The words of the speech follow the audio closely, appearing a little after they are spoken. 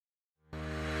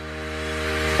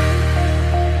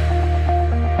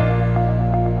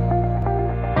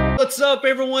What's up,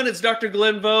 everyone? It's Dr.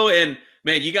 Glenvo, and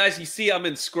man, you guys, you see I'm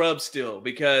in scrubs still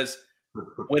because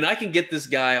when I can get this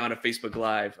guy on a Facebook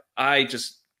Live, I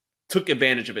just took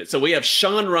advantage of it. So we have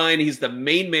Sean Ryan. He's the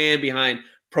main man behind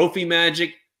Prophy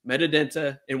Magic,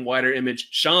 Medidenta, and Wider Image.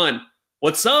 Sean,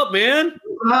 what's up, man?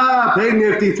 Hey,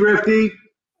 Nifty, Thrifty.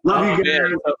 Love you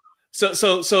guys.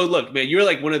 So look, man, you're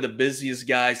like one of the busiest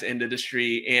guys in the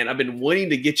industry, and I've been wanting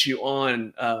to get you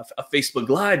on a Facebook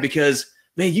Live because,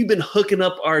 man, you've been hooking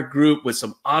up our group with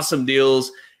some awesome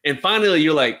deals. And finally,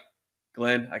 you're like,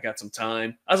 Glenn, I got some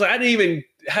time. I was like, I didn't even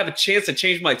have a chance to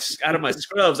change out of my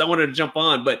scrubs. I wanted to jump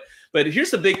on. But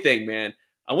here's the big thing, man.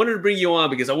 I wanted to bring you on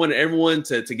because I wanted everyone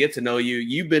to get to know you.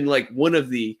 You've been like one of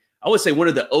the, I would say one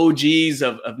of the OGs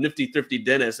of Nifty Thrifty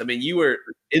Dentists. I mean, you were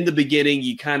in the beginning,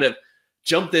 you kind of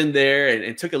jumped in there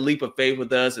and took a leap of faith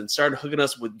with us and started hooking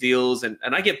us with deals. And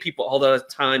I get people all the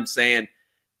time saying,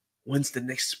 when's the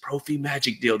next Prophy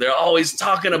Magic deal? They're always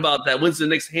talking about that. When's the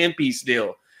next handpiece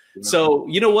deal? Yeah. So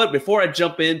you know what? Before I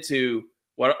jump into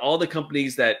what all the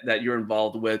companies that you're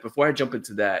involved with, before I jump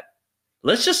into that,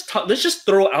 let's just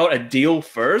throw out a deal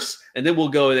first, and then we'll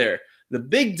go there. The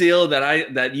big deal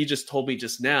that you just told me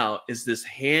just now is this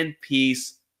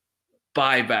handpiece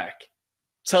buyback.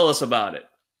 Tell us about it.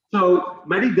 So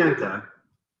Medidenta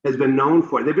has been known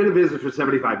for, they've been in business for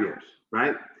 75 years,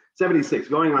 right? 76,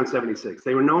 going on 76.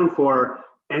 They were known for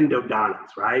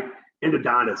endodontics, right?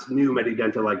 Endodontists knew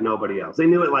Medidenta like nobody else. They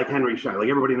knew it like Henry Schein, like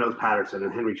everybody knows Patterson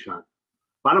and Henry Schein.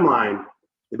 Bottom line,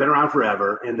 they've been around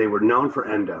forever and they were known for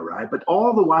endo, right? But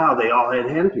all the while they all had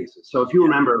handpieces. So if you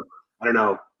remember, I don't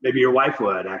know, maybe your wife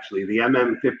would actually, the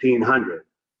MM1500,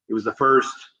 it was the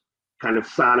first kind of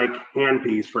sonic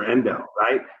handpiece for endo,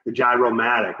 right? The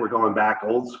Gyromatic, we're going back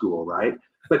old school, right?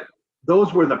 But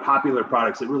those were the popular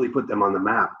products that really put them on the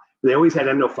map. They always had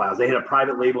endo files. They had a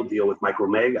private label deal with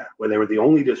Micromega, where they were the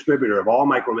only distributor of all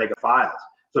Micromega files.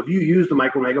 So if you used the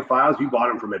Micromega files, you bought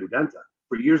them from Medidenta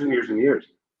for years and years and years.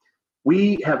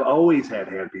 We have always had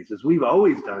handpieces. We've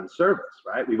always done service,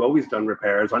 right? We've always done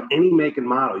repairs on any make and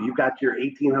model. You've got your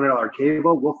 $1,800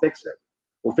 cable, we'll fix it.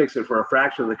 We'll fix it for a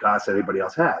fraction of the cost that anybody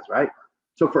else has, right?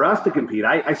 So for us to compete,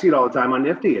 I see it all the time on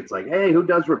Nifty. It's like, hey, who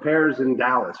does repairs in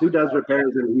Dallas? Who does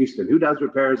repairs in Houston? Who does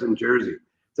repairs in Jersey?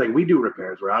 It's like, we do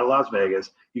repairs. We're out of Las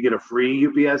Vegas. You get a free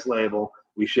UPS label.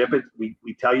 We ship it. We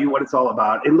tell you what it's all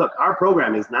about. And look, our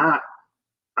program is not,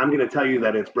 I'm going to tell you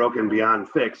that it's broken beyond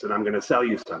fix and I'm going to sell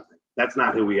you something. That's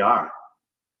not who we are.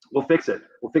 We'll fix it.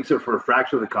 We'll fix it for a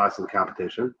fraction of the cost of the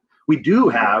competition. We do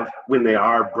have, when they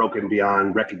are broken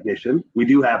beyond recognition, we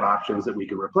do have options that we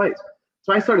can replace.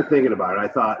 So I started thinking about it. I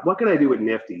thought, what can I do with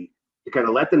Nifty to kind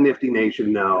of let the Nifty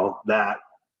Nation know that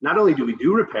not only do we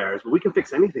do repairs, but we can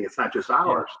fix anything. It's not just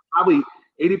ours. Yeah. Probably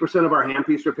 80% of our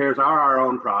handpiece repairs are our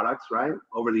own products, right?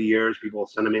 Over the years, people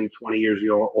send them in 20 years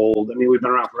old. I mean, we've been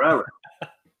around forever.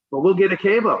 But we'll get a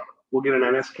cable. We'll get an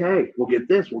NSK. We'll get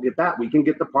this. We'll get that. We can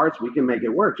get the parts. We can make it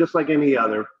work, just like any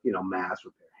other, mass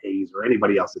repair, Hayes, or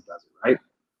anybody else that does it, right?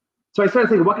 So I started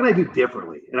thinking, what can I do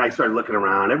differently? And I started looking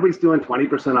around. Everybody's doing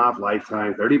 20% off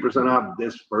lifetime, 30% off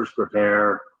this first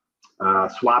repair,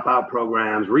 swap out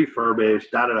programs, refurbish,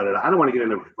 I don't want to get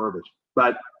into refurbish.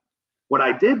 But what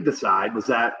I did decide was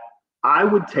that I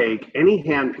would take any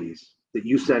handpiece that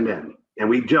you send in. And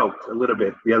we joked a little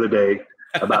bit the other day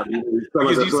about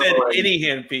because you said any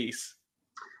handpiece.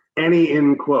 Any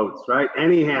in quotes, right?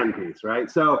 Any handpiece, right?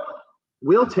 So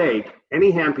we'll take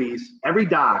any handpiece, every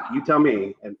doc, you tell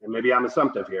me, and maybe I'm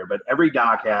assumptive here, but every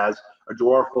doc has a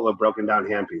drawer full of broken down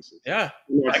handpieces. Yeah.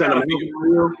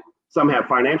 Some have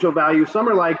financial value. Some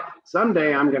are like,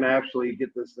 someday I'm going to actually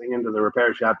get this thing into the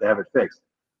repair shop to have it fixed.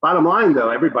 Bottom line, though,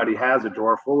 everybody has a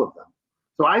drawer full of them.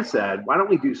 So I said, why don't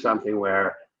we do something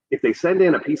where if they send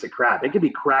in a piece of crap, it could be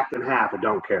cracked in half, I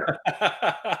don't care.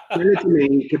 Send it to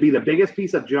me. It could be the biggest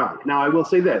piece of junk. Now, I will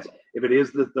say this. If it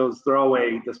is those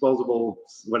throwaway, disposable,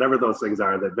 whatever those things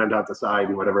are that vent out the side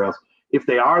and whatever else, if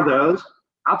they are those,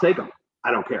 I'll take them.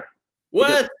 I don't care.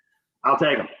 What? I'll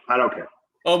take them. I don't care.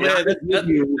 Oh, man,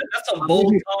 that's a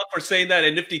bold talk for saying that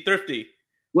in Nifty Thrifty.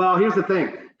 Well, here's the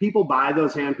thing. People buy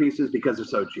those handpieces because they're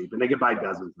so cheap, and they can buy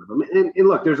dozens of them. And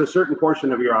look, there's a certain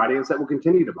portion of your audience that will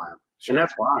continue to buy them, and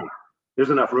that's fine. There's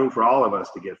enough room for all of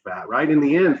us to get fat, right? In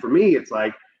the end, for me, it's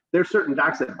like there's certain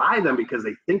docs that buy them because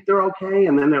they think they're okay,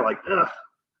 and then they're like, ugh,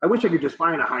 I wish I could just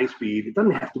find a high speed. It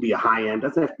doesn't have to be a high end. It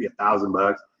doesn't have to be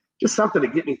 $1,000. Just something to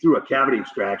get me through a cavity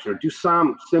extraction or do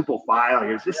some simple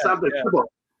filing. It's just something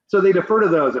simple. So they defer to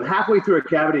those, and halfway through a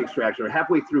cavity extraction or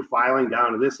halfway through filing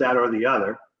down to this, that, or the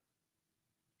other,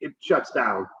 it shuts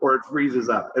down or it freezes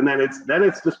up, and then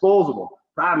it's disposable.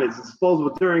 Problem is, it's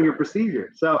disposable during your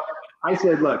procedure. So I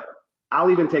said, look,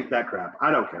 I'll even take that crap. I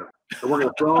don't care. and we're going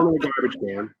to throw them in a garbage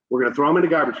can. We're going to throw them in a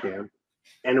garbage can,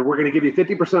 and we're going to give you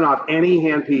 50% off any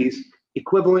handpiece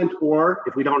equivalent, or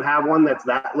if we don't have one that's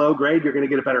that low grade, you're going to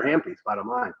get a better handpiece, bottom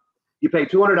line. You pay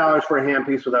 $200 for a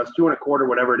handpiece with us, $225,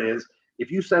 whatever it is. If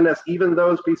you send us even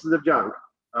those pieces of junk,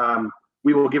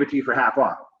 we will give it to you for half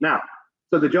off. Now,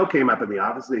 so the joke came up in the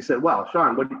office. They said, well,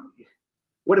 Sean,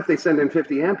 what if they send in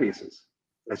 50 handpieces?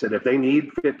 I said, if they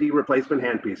need 50 replacement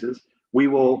handpieces, we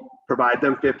will provide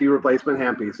them 50 replacement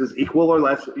handpieces, equal or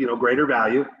less, greater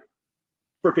value,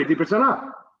 for 50% off.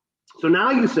 So now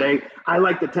you say, I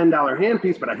like the $10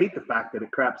 handpiece, but I hate the fact that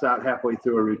it craps out halfway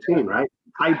through a routine, right?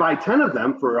 I buy 10 of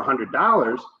them for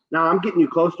 $100. Now I'm getting you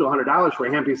close to $100 for a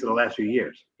handpiece that'll last you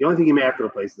years. The only thing you may have to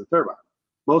replace is the turbine.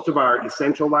 Most of our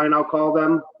essential line, I'll call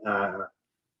them,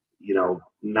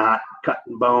 not cut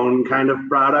and bone kind of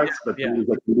products, but things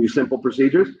that can do simple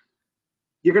procedures.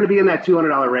 You're going to be in that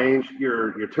 $200 range.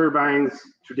 Your turbines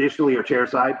traditionally are chair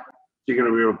side, so you're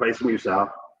going to be replacing them yourself.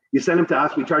 You send them to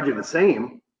us, we charge you the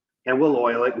same, and we'll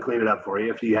oil it and clean it up for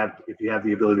you if you have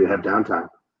the ability to have downtime.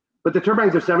 But the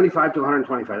turbines are $75 to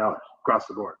 $125 across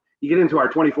the board. You get into our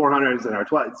 2400s and our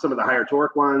some of the higher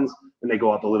torque ones, and they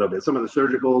go up a little bit. Some of the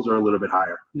surgicals are a little bit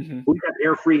higher. Mm-hmm. We've got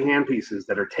air-free handpieces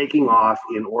that are taking off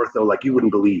in ortho like you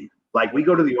wouldn't believe. Like, we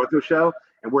go to the ortho show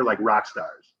and we're like rock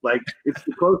stars. Like, it's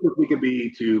the closest we could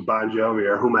be to Bon Jovi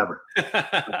or whomever. At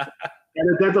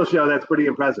a dental show, that's pretty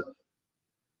impressive.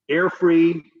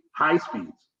 Air-free, high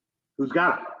speeds. Who's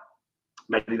got it?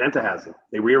 Medidenta has them.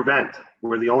 They rear vent.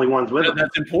 We're the only ones with them.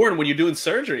 That's important when you're doing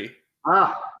surgery.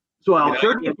 So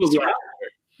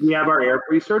we have our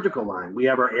air-free surgical line. We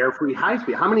have our air-free high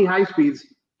speed. How many high speeds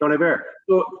don't have air?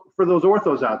 So for those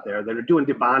orthos out there that are doing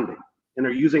debonding and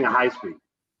they're using a high speed,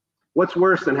 what's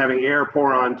worse than having air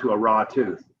pour onto a raw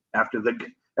tooth after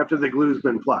the glue's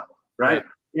been plucked, right?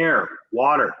 Air,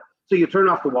 water. So you turn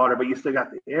off the water, but you still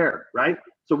got the air, right?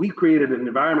 So we created an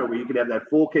environment where you could have that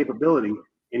full capability,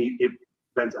 and it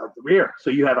vents out the rear. So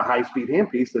you have a high-speed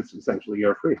handpiece that's essentially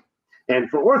air-free. And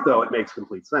for ortho, it makes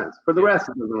complete sense. For the rest,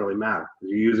 it doesn't really matter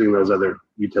because you're using those other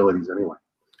utilities anyway.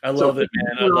 I love it,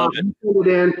 man. I love it.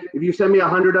 If you send me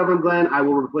 100 of them, Glenn, I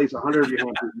will replace 100 of your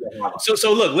handpieces.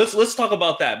 So look, let's talk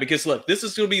about that, because look, this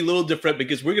is going to be a little different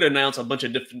because we're going to announce a bunch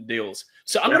of different deals.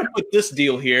 So I'm going to put this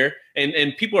deal here,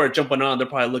 and people are jumping on. They're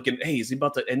probably looking, hey, is he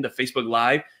about to end the Facebook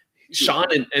Live? Sean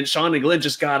and Glenn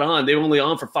just got on. They were only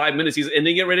on for 5 minutes. And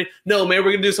they get ready. No, man,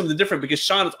 we're going to do something different because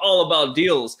Sean is all about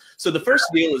deals. So the first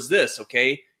deal is this,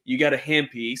 okay? You got a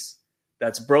handpiece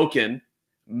that's broken.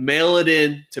 Mail it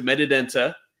in to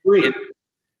Medidenta.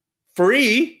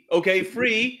 Free, okay,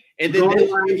 free. And then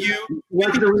they'll give you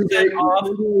 50% off.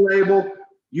 Label.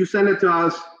 You send it to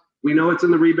us. We know it's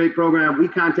in the rebate program. We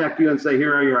contact you and say,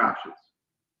 here are your options.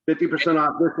 50%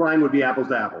 off. This line would be apples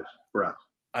to apples for us.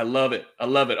 I love it. I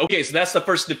love it. Okay, so that's the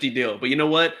first Nifty deal. But you know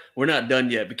what? We're not done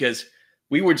yet because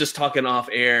we were just talking off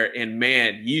air, and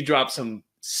man, you dropped some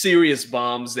serious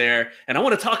bombs there, and I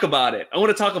want to talk about it.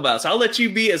 So I'll let you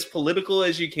be as political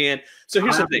as you can. So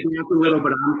here's the thing. A little,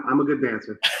 but I'm a good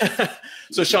dancer.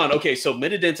 So Sean, okay, so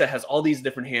Medidenta has all these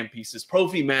different handpieces.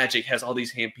 Prophy Magic has all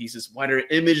these handpieces. Wider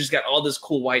Image has got all this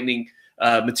cool whitening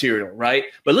material, right?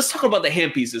 But let's talk about the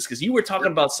handpieces because you were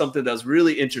talking about something that was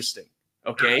really interesting,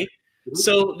 okay?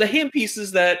 So the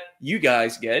handpieces that you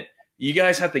guys get, you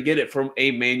guys have to get it from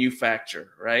a manufacturer,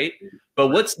 right? But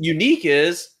what's unique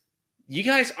is you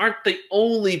guys aren't the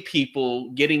only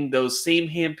people getting those same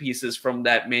handpieces from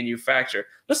that manufacturer.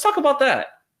 Let's talk about that.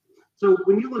 So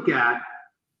when you look at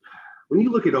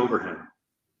overhead,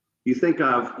 you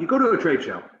go to a trade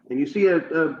show and you see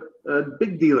a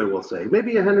big dealer, we'll say,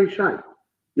 maybe a Henry Schein.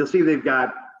 You'll see they've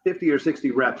got 50 or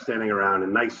 60 reps standing around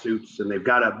in nice suits, and they've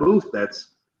got a booth that's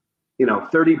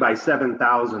 30 by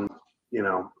 7,000,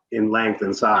 in length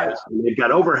and size. And they've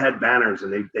got overhead banners,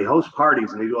 and they host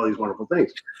parties, and they do all these wonderful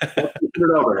things. That's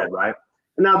considered overhead, right?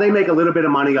 And now they make a little bit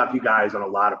of money off you guys on a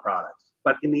lot of products.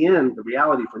 But in the end, the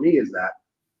reality for me is that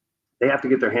they have to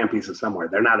get their handpieces somewhere.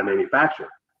 They're not a manufacturer.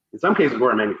 In some cases,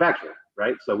 we're a manufacturer,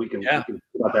 right? So we can talk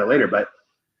about that later. But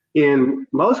in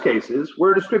most cases,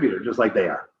 we're a distributor, just like they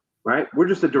are, right? We're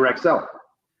just a direct seller.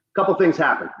 Couple things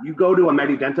happen. You go to a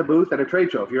Medidenta booth at a trade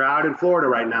show. If you're out in Florida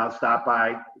right now, stop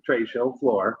by the trade show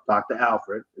floor, talk to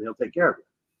Alfred, and he'll take care of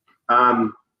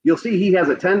you. You'll see he has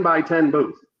a 10 by 10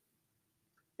 booth,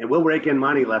 and we'll rake in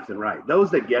money left and right.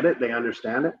 Those that get it, they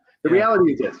understand it. The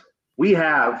reality is this: we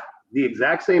have the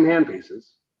exact same handpieces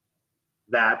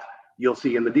that you'll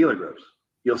see in the dealer groups.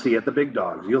 You'll see at the big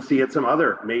dogs. You'll see at some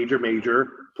other major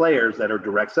players that are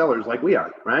direct sellers like we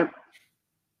are, right?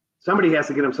 Somebody has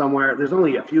to get them somewhere. There's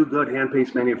only a few good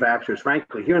handpiece manufacturers.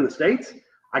 Frankly, here in the States,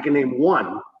 I can name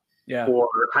one Yeah. for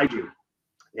hygiene.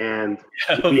 And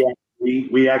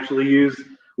we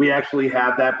actually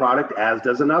have that product, as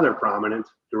does another prominent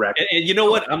direct. And you know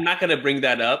what? I'm not going to bring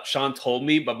that up. Sean told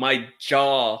me, but my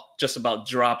jaw just about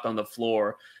dropped on the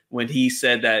floor when he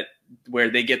said that where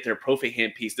they get their Prophy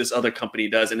handpiece, this other company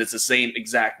does, and it's the same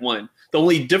exact one. The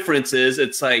only difference is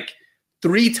it's like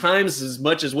 3 times as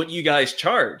much as what you guys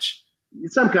charge.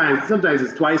 Sometimes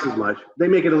it's twice as much. They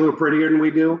make it a little prettier than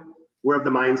we do. We're of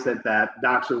the mindset that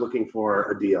docs are looking for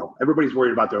a deal. Everybody's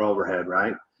worried about their overhead,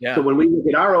 right? Yeah. So when we look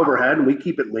at our overhead and we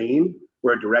keep it lean,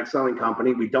 we're a direct selling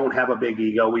company. We don't have a big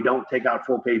ego. We don't take out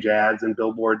full page ads and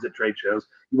billboards at trade shows.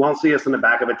 You won't see us in the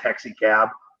back of a taxi cab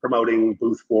promoting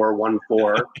booth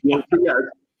 414. You'll see us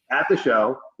at the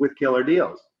show with killer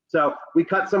deals. So we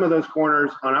cut some of those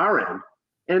corners on our end.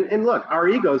 And look, our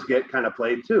egos get kind of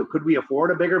played too. Could we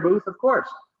afford a bigger booth? Of course.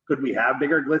 Could we have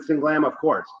bigger glitz and glam? Of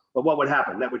course. But what would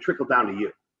happen? That would trickle down to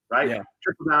you, right? Yeah.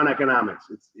 Trickle down economics.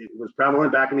 It was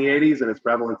prevalent back in the 80s and it's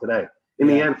prevalent today. In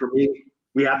the end, for me,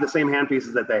 we have the same hand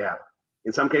pieces that they have.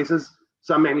 In some cases,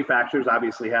 some manufacturers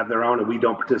obviously have their own and we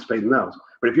don't participate in those.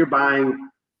 But if you're buying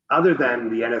other than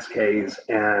the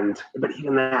NSKs but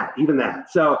even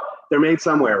that. So they're made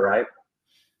somewhere, right?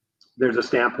 There's a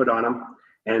stamp put on them.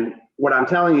 And what I'm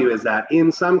telling you is that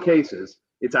in some cases,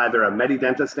 it's either a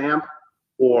Medidenta stamp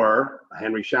or a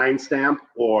Henry Schein stamp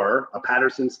or a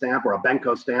Patterson stamp or a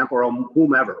Benko stamp or a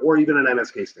whomever, or even an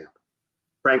NSK stamp.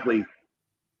 Frankly,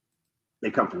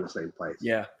 they come from the same place.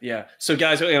 Yeah, yeah. So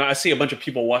guys, I see a bunch of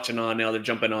people watching on now. They're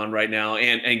jumping on right now.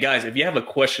 And guys, if you have a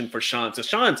question for Sean, so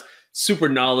Sean's super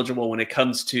knowledgeable when it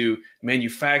comes to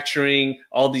manufacturing,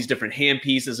 all these different hand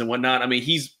pieces and whatnot. I mean,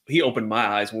 he opened my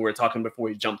eyes when we were talking before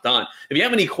he jumped on. If you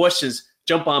have any questions,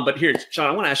 jump on. But here, Sean,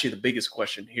 I want to ask you the biggest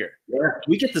question here. Yeah.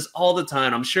 We get this all the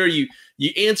time. I'm sure you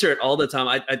answer it all the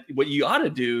time. What you ought to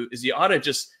do is you ought to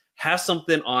just have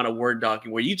something on a Word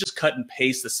document where you just cut and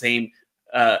paste the same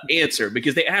answer,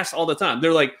 because they ask all the time.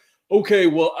 They're like, okay,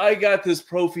 well, I got this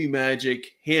Prophy Magic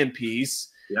handpiece.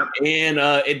 Yep. And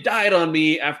it died on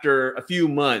me after a few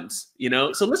months,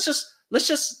 So let's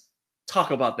just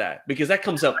talk about that, because that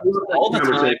comes up all the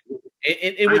time.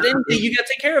 And with anything, you got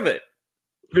to take care of it.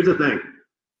 Here's the thing: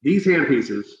 these hand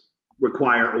pieces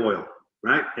require oil,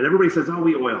 right? And everybody says, "Oh,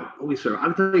 we oil, oh, we serve."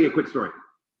 I'll tell you a quick story.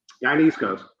 Guy in the East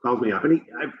Coast calls me up, and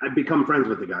I've become friends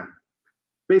with the guy.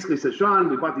 Basically says, "Sean,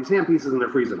 we bought these hand pieces and they're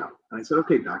freezing up." And I said,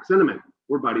 "Okay, Doc, send them in.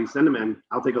 We're buddies. Send them in.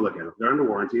 I'll take a look at them. They're under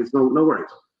warranty. It's no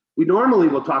worries." We normally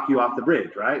will talk you off the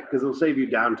bridge, right? Because it'll save you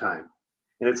downtime.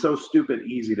 And it's so stupid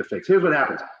easy to fix. Here's what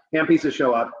happens. Hand pieces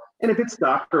show up, and if it's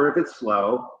stuck or if it's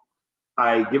slow,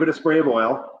 I give it a spray of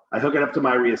oil. I hook it up to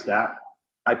my rheostat.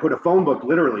 I put a phone book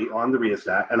literally on the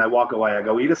rheostat, and I walk away. I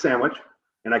go eat a sandwich,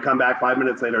 and I come back 5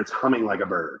 minutes later, it's humming like a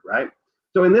bird, right?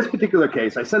 So in this particular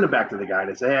case, I send it back to the guy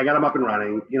and I say, "Hey, I got them up and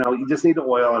running. You just need the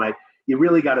oil, and you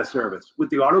really got a service." With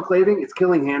the autoclaving, it's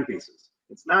killing hand pieces.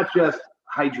 It's not just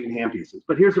hygiene hand pieces.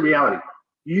 But here's the reality.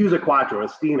 You use a Quattro, a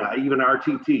Stina, even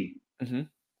RTT. Mm-hmm.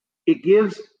 It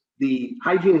gives the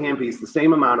hygiene hand piece the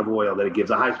same amount of oil that it gives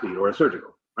a high speed or a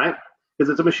surgical, right? Because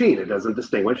it's a machine. It doesn't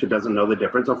distinguish. It doesn't know the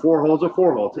difference. A 4-hole's a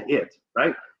 4-hole to it,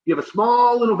 right? You have a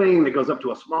small little vein that goes up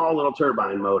to a small little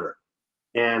turbine motor.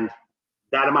 And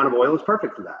that amount of oil is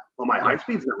perfect for that. Well, my high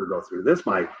speeds never go through this.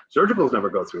 My surgicals never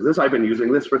go through this. I've been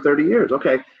using this for 30 years.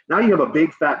 Okay, now you have a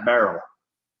big fat barrel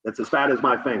that's as fat as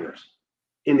my fingers.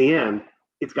 In the end,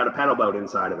 it's got a paddle boat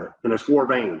inside of it, and there's 4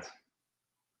 veins.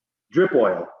 Drip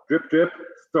oil, drip, drip,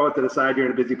 throw it to the side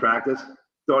during a busy practice,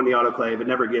 throw it in the autoclave, it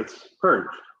never gets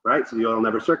purged, right? So the oil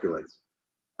never circulates.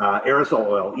 Aerosol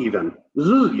oil, even,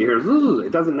 you hear,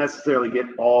 it doesn't necessarily get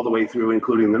all the way through,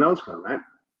 including the nose cone, right?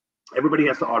 Everybody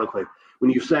has to autoclave.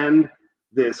 When you send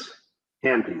this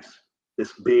handpiece,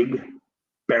 this big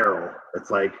barrel that's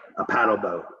like a paddle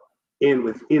boat, in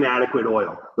with inadequate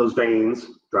oil, those veins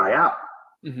dry out.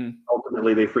 Mm-hmm.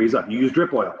 Ultimately, they freeze up. You use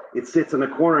drip oil. It sits in the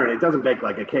corner and it doesn't bake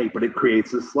like a cake, but it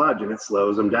creates this sludge and it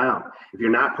slows them down. If you're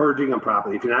not purging them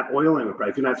properly, if you're not oiling them properly,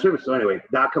 if you're not servicing. So anyway,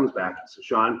 Doc comes back. So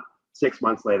Sean, 6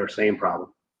 months later, same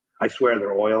problem. I swear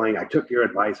they're oiling. I took your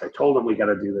advice. I told them we got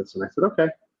to do this. And I said, okay,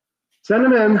 send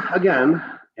them in again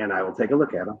and I will take a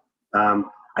look at them.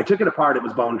 I took it apart. It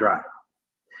was bone dry.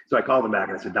 So I called him back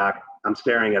and I said, "Doc, I'm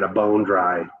staring at a bone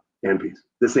dry handpiece.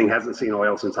 This thing hasn't seen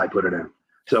oil since I put it in."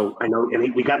 So I know,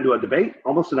 and we got into a debate,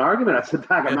 almost an argument. I said,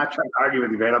 "Doc, I'm not trying to argue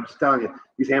with you, man. I'm just telling you,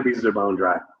 these handpieces are bone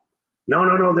dry." No,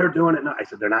 they're doing it. No, I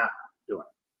said, "They're not doing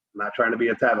it. I'm not trying to be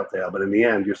a tattletale, but in the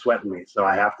end, you're sweating me. So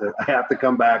I have to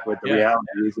come back with the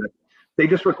reality is that they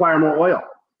just require more oil.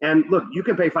 And look, you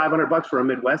can pay $500 for a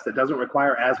Midwest that doesn't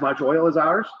require as much oil as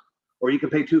ours, or you can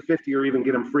pay $250 or even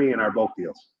get them free in our bulk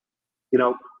deals. You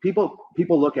know, people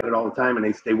look at it all the time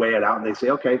and they weigh it out and they say,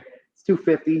 okay, it's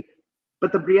 250.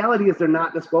 But the reality is they're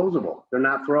not disposable. They're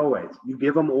not throwaways. You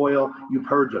give them oil, you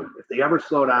purge them. If they ever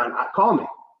slow down, call me,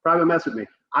 private message me.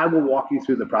 I will walk you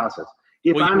through the process.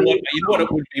 If well, you know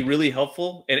what would be really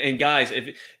helpful, and guys,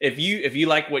 if you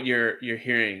like what you're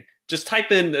hearing, just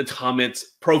type in the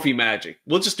comments Prophy Magic.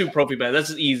 We'll just do Prophy Magic.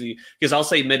 That's easy because I'll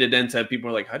say Medidenta. People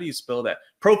are like, how do you spell that?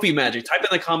 Prophy Magic. Type in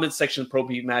the comments section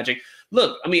Prophy Magic.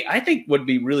 Look, I mean, I think what'd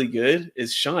be really good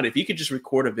is, Sean, if you could just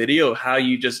record a video of how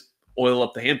you just oil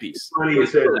up the handpiece. Funny you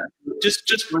say that. Just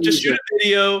shoot a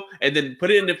video and then put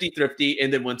it in Nifty Thrifty,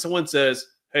 and then when someone says,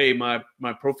 hey, my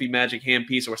Prophy Magic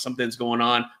handpiece or something's going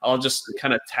on, I'll just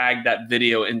kind of tag that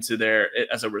video into there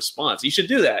as a response. You should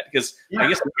do that because I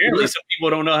guess apparently some people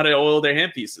don't know how to oil their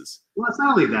handpieces. Well, it's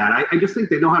not only that. I just think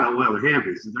they know how to oil their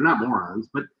handpieces. They're not morons,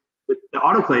 but the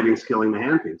autoclaving is killing the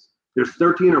handpiece. There's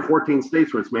 13 or 14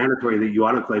 states where it's mandatory that you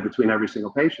autoclave between every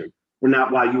single patient. And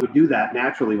now, while you would do that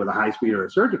naturally with a high speed or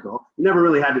a surgical, you never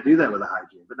really had to do that with a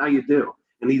hygiene, but now you do.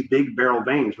 And these big barrel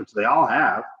veins, which they all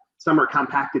have, some are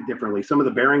compacted differently. Some of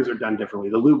the bearings are done differently.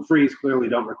 The lube frees clearly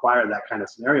don't require that kind of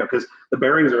scenario because the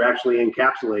bearings are actually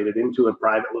encapsulated into a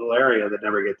private little area that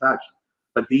never get touched.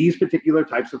 But these particular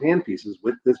types of handpieces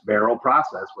with this barrel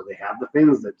process where they have the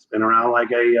fins that spin around like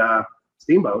a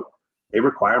steamboat, they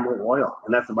require more oil.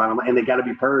 And that's the bottom line. And they got to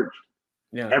be purged.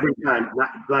 Yeah. Every time.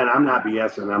 Glenn, I'm not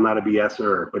BSing. I'm not a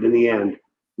BSer. But in the end,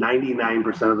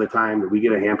 99% of the time that we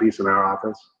get a handpiece in our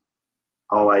office,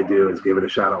 all I do is give it a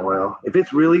shot of oil. If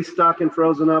it's really stuck and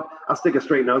frozen up, I'll stick a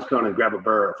straight nose cone and grab a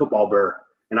burr, a football burr,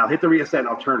 and I'll hit the rheostat and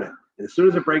I'll turn it. And as soon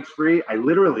as it breaks free, I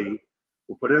literally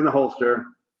will put it in the holster,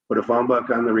 put a phone book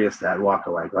on the rheostat, and walk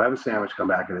away. Go have a sandwich, come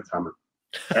back, and it's humming.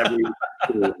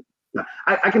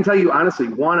 I can tell you honestly,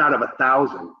 1 out of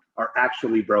 1,000 are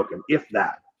actually broken, if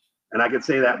that. And I can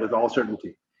say that with all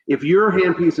certainty. If your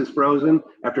handpiece is frozen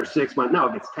after 6 months, no,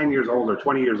 if it's 10 years old or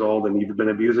 20 years old and you've been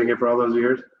abusing it for all those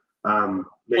years, well,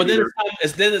 then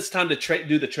it's time to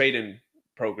do the trade-in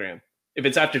program. If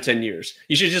it's after 10 years,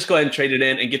 you should just go ahead and trade it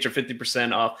in and get your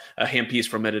 50% off a handpiece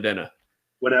from Medidenta.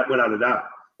 Without a doubt.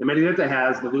 The Medidenta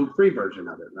has the lube-free version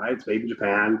of it, right? It's made in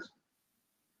Japan.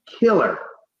 Killer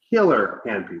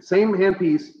handpiece. Same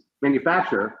handpiece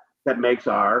manufacturer that makes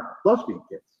our low-speed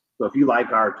kits. So if you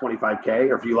like our 25K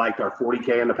or if you liked our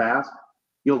 40K in the past,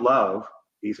 you'll love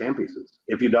these handpieces.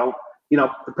 If you don't,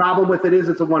 the problem with it is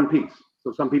it's a one piece.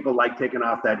 So some people like taking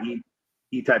off that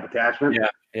E-type attachment,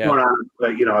 throwing on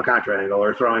a contra angle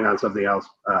or throwing on something else,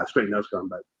 straight nose cone.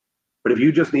 But if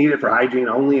you just need it for hygiene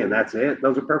only and that's it,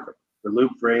 those are perfect. The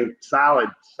lube-free, solid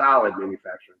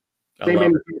manufacturing. Same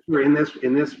manufacturer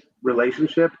in this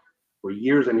relationship for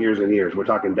years and years and years. We're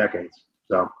talking decades.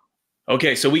 So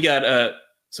okay, so we got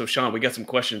so Sean, we got some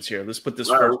questions here. Let's put this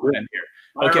first one in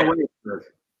here. Okay.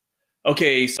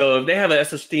 Okay, so if they have a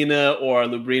Esastina or a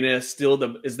Lubrina,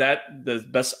 is that the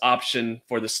best option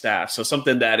for the staff? So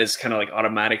something that is kind of like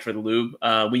automatic for the lube.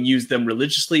 We use them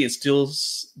religiously and still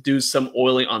do some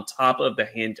oiling on top of the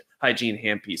hygiene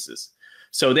handpieces.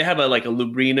 So they have a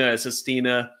Lubrina,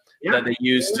 Esastina that they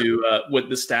use with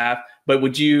the staff. But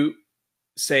would you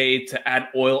say to add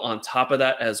oil on top of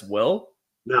that as well?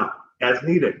 No, as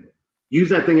needed. Use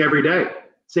that thing every day.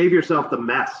 Save yourself the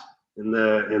mess. And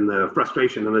the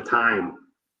frustration and the time.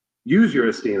 Use your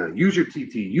Estina, use your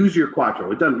TT, use your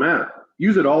Quattro. It doesn't matter.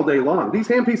 Use it all day long. These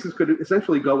handpieces could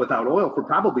essentially go without oil for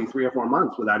probably 3 or 4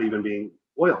 months without even being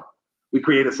oiled. We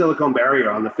create a silicone barrier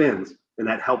on the fins, and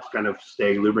that helps kind of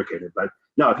stay lubricated. But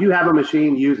no, if you have a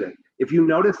machine, use it. If you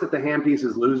notice that the handpiece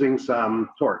is losing some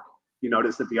torque, you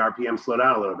notice that the RPM slow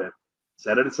down a little bit,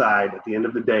 set it aside. At the end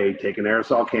of the day, take an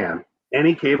aerosol can,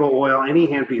 any cable oil, any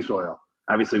handpiece oil.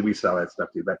 Obviously, we sell that stuff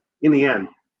too, but in the end,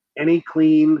 any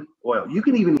clean oil. You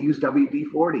can even use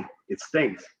WD-40. It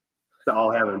stinks to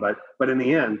all heaven, but in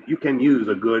the end, you can use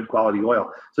a good quality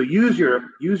oil. So use your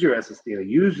Esastina,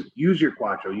 use your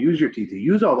Quattro, use your TT,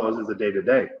 use all those as a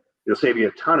day-to-day. It'll save you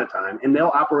a ton of time, and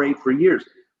they'll operate for years.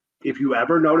 If you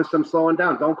ever notice them slowing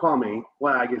down, don't call me.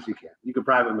 Well, I guess you can. You can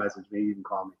private message me. You can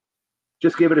call me.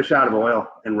 Just give it a shot of oil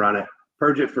and run it.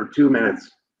 Purge it for 2 minutes.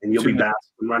 And you'll be back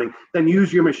and running. Then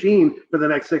use your machine for the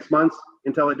next 6 months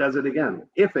until it does it again,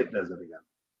 if it does it again.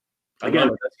 Again,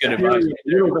 that's good advice.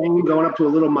 Little vein going up to a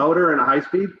little motor and a high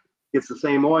speed, it's the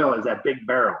same oil as that big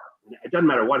barrel. It doesn't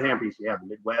matter what handpiece you have, the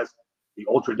Midwest, the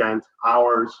Ultradent,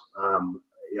 ours,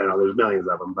 there's millions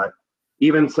of them, but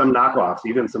even some knockoffs,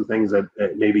 even some things that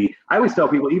maybe, I always tell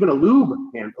people, even a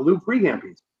lube-free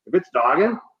handpiece, if it's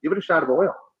dogging, give it a shot of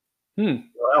oil.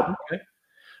 Okay.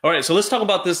 All right, so let's talk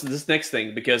about this next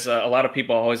thing, because a lot of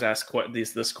people always ask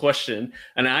this question,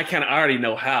 and I already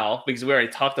know how, because we already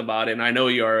talked about it, and I know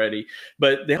you already.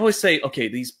 But they always say, okay,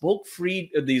 these bulk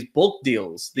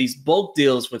deals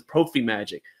with Prophy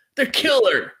Magic, they're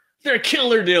killer. They're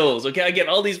killer deals. Okay, I get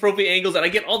all these Prophy angles, and I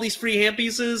get all these free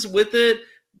handpieces with it.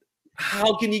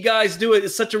 How can you guys do it?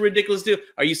 It's such a ridiculous deal.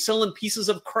 Are you selling pieces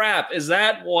of crap? Is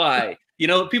that why? You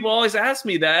know, people always ask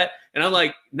me that, and I'm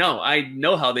like, no, I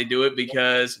know how they do it,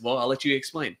 because, well, I'll let you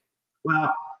explain.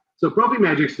 Well, so Prophy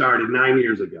Magic started 9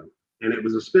 years ago, and it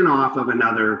was a spin-off of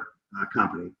another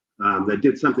company that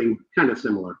did something kind of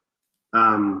similar.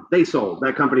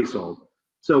 That company sold.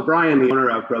 So Brian, the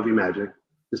owner of Prophy Magic,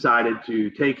 decided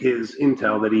to take his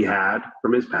intel that he had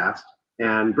from his past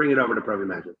and bring it over to Prophy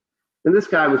Magic. And this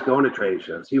guy was going to trade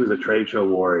shows. He was a trade show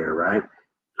warrior, right?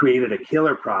 Created a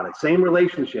killer product, same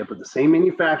relationship with the same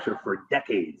manufacturer for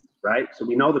decades, right? So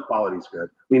we know the quality's good.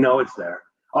 We know it's there.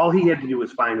 All he had to do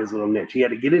was find his little niche. He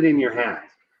had to get it in your hands.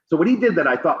 So what he did that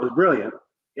I thought was brilliant,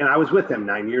 and I was with him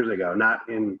 9 years ago, not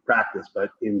in practice,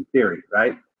 but in theory,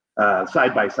 right?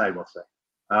 Side by side, we'll say.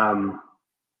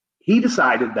 He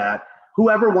decided that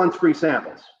whoever wants free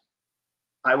samples,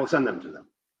 I will send them to them.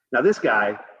 Now, this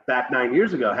guy, back 9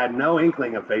 years ago, had no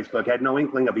inkling of Facebook, had no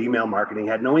inkling of email marketing,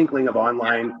 had no inkling of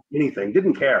online anything,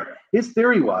 didn't care. His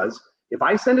theory was, if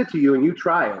I send it to you and you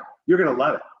try it, you're going to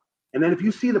love it. And then if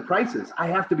you see the prices, I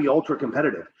have to be ultra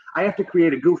competitive. I have to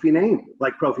create a goofy name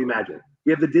like Prophy Magic.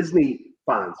 We have the Disney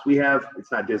fonts. We have,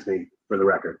 it's not Disney for the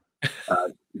record.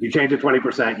 If you change it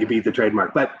 20%, you beat the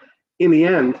trademark. But in the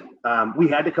end, we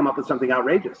had to come up with something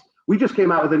outrageous. We just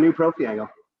came out with a new Prophy angle.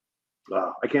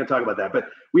 I can't talk about that, but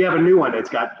we have a new one. It's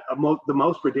got the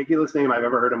most ridiculous name I've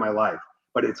ever heard in my life,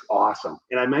 but it's awesome.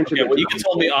 And I mentioned it. Well, you can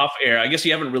tell me off air. I guess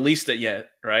you haven't released it yet,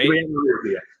 right?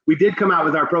 We did come out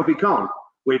with our Prophy cone,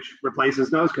 which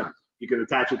replaces nose cones. You can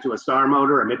attach it to a Star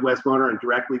motor, a Midwest motor, and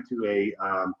directly to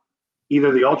a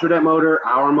either the Ultradet motor,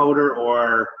 our motor,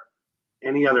 or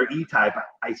any other E-type.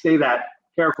 I say that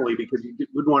carefully because you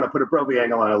wouldn't want to put a Prophy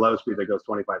angle on a low speed that goes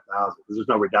 25,000 because there's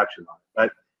no reduction on it.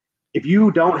 But if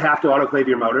you don't have to autoclave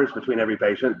your motors between every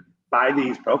patient, buy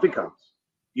these Prophy cones.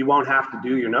 You won't have to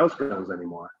do your nose cones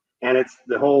anymore. And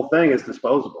the whole thing is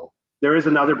disposable. There is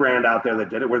another brand out there that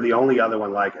did it. We're the only other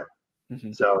one like it.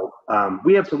 Mm-hmm. So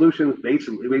we have solutions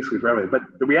basically for everything. But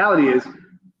the reality is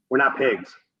we're not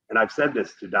pigs. And I've said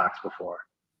this to docs before.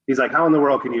 He's like, how in the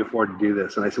world can you afford to do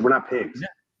this? And I said, we're not pigs.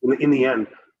 Yeah. In the end,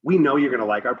 we know you're going to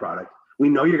like our product. We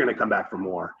know you're going to come back for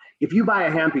more. If you buy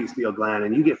a handpiece deal, Glenn,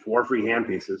 and you get 4 free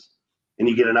handpieces, and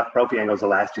you get enough Prophy angles to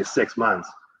last you 6 months,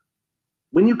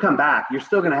 when you come back, you're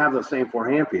still going to have those same 4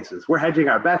 handpieces. We're hedging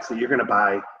our bets that you're going to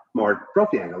buy more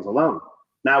Prophy angles alone.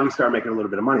 Now we start making a little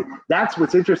bit of money. That's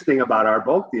what's interesting about our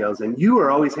bulk deals. And you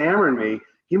are always hammering me,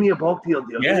 give me a bulk deal.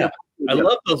 Yeah, I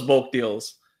love those bulk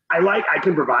deals. I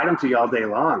can provide them to you all day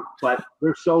long, but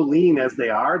they're so lean as they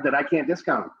are that I can't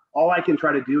discount them. All I can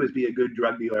try to do is be a good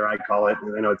drug dealer, I call it.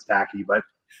 I know it's tacky, but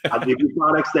I'll give you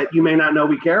products that you may not know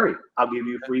we carry. I'll give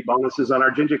you free bonuses on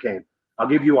our ginger cane. I'll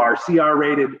give you our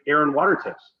CR-rated air and water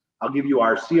tips. I'll give you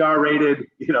our CR-rated,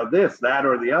 this, that,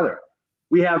 or the other.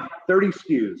 We have 30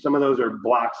 SKUs. Some of those are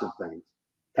blocks of things.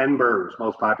 10 burrs,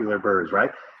 most popular burrs,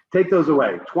 right? Take those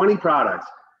away. 20 products.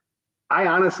 I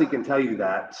honestly can tell you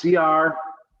that CR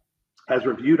has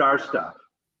reviewed our stuff,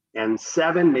 and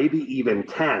 7, maybe even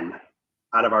 10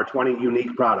 out of our 20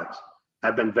 unique products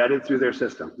have been vetted through their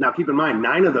system. Now, keep in mind,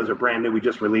 9 of those are brand new. We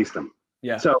just released them.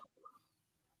 Yeah. So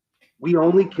we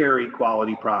only carry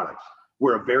quality products.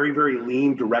 We're a very, very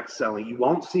lean, direct selling. You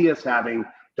won't see us having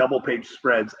double page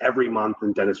spreads every month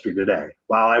in dentistry today.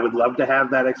 While I would love to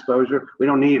have that exposure, we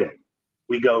don't need it.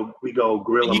 We go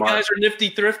guerrilla. You guys are Nifty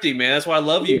Thrifty, man. That's why I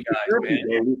love you guys, Thrifty,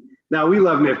 man. Baby. Now we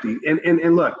love Nifty.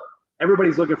 And look,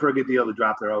 everybody's looking for a good deal to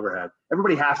drop their overhead.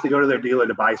 Everybody has to go to their dealer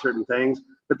to buy certain things,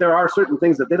 but there are certain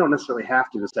things that they don't necessarily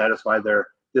have to satisfy their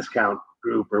discount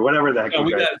group or whatever the heck.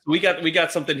 Yeah, we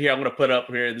got something here I'm going to put up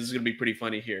here. This is going to be pretty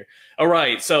funny here. All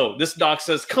right, so this doc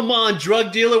says, come on,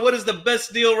 drug dealer, what is the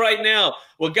best deal right now?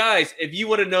 Well, guys, if you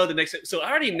want to know the next, so I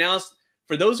already announced,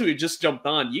 for those who just jumped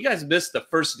on, you guys missed the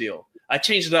first deal. I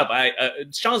changed it up.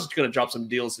 Sean's going to drop some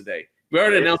deals today. We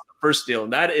already announced the first deal,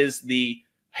 and that is the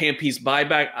handpiece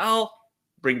buyback. I'll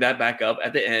bring that back up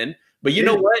at the end. But you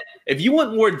know what? If you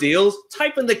want more deals,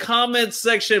 type in the comments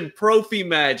section Prophy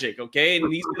Magic, okay?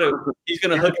 And he's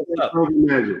gonna hook us up.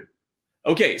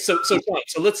 Okay, so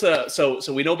let's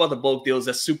so we know about the bulk deals.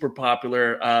 That's super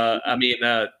popular.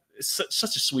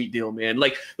 such a sweet deal, man.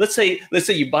 Like let's say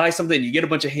you buy something, you get a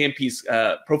bunch of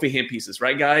Prophy handpieces,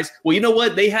 right, guys? Well, you know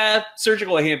what? They have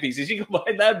surgical handpieces. You can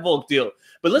buy that bulk deal.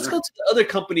 But let's go to the other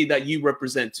company that you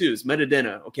represent too, is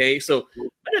Medidenta. Okay, so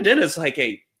Medidenta is like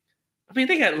I mean,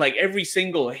 they got like every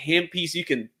single handpiece you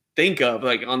can think of,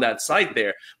 like on that site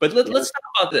there. But let's talk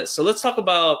about this. So let's talk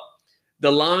about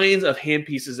the lines of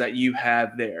handpieces that you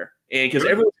have there, and because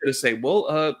everyone's going to say,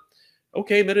 well,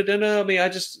 okay, Medidenta. I mean, I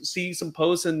just see some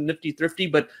posts in Nifty, Thrifty,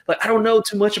 but like I don't know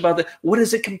too much about that. What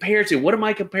does it compare to? What am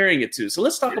I comparing it to? So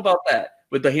let's talk about that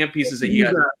with the handpieces that you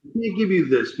have. I can't give you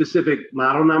the specific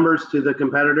model numbers to the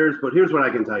competitors, but here's what I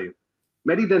can tell you.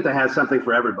 Medidenta has something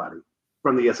for everybody,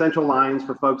 from the essential lines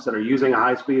for folks that are using a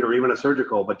high speed or even a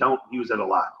surgical, but don't use it a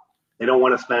lot. They don't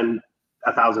want to spend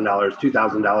 $1,000,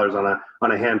 $2,000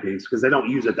 on a handpiece because they don't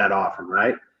use it that often,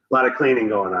 right? A lot of cleaning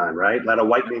going on, right? A lot of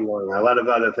whitening going on, a lot of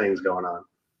other things going on.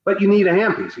 But you need a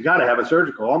handpiece. You got to have a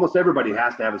surgical. Almost everybody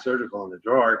has to have a surgical in the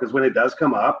drawer because when it does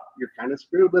come up, you're kind of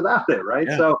screwed without it, right?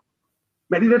 Yeah. So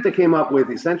Medidenta came up with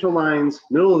essential lines,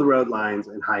 middle of the road lines,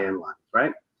 and high-end lines,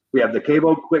 right? We have the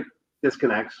Cabo quick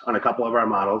disconnects on a couple of our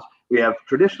models. We have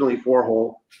traditionally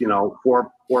 4-hole,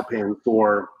 four pin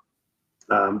for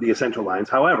the essential lines.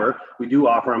 However, we do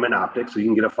offer them in optics, so you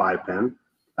can get a 5-pin.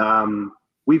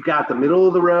 We've got the middle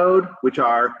of the road, which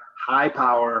are high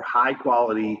power, high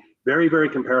quality, very, very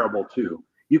comparable too.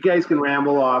 You guys can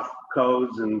ramble off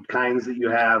codes and kinds that you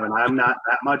have, and I'm not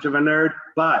that much of a nerd,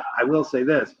 but I will say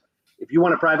this. If you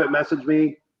want to private message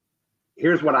me,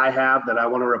 here's what I have that I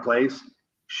want to replace.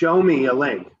 Show me a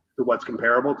link to what's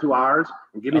comparable to ours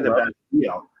and give me the best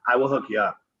deal. I will hook you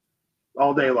up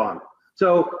all day long.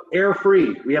 So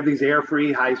air-free, we have these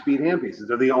air-free high-speed handpieces.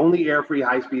 They're the only air-free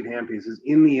high-speed handpieces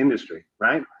in the industry,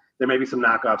 right? There may be some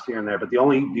knockoffs here and there, but the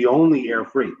only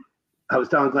air-free. I was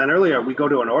telling Glenn earlier, we go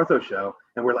to an ortho show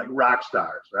and we're like rock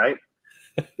stars, right?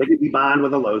 They can debond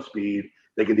with a low speed.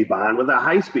 They can debond with a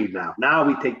high speed now. Now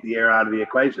we take the air out of the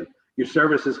equation. Your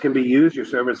services can be used, your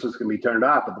services can be turned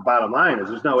off, but the bottom line is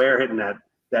there's no air hitting that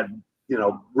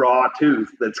raw tooth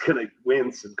that's gonna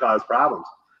wince and cause problems.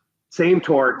 Same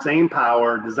torque, same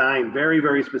power, designed very,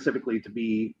 very specifically to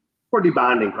be for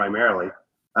debonding primarily.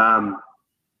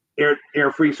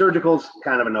 Air-free surgicals,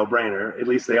 kind of a no-brainer. At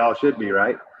least they all should be,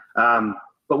 right?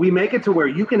 But we make it to where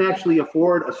you can actually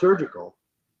afford a surgical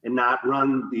and not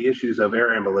run the issues of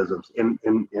air embolisms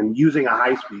and using a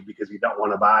high speed because you don't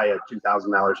want to buy a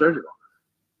 $2,000 surgical.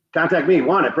 Contact me,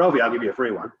 at Prophy, I'll give you a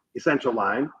free one. Essential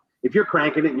line. If you're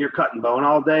cranking it and you're cutting bone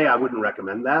all day, I wouldn't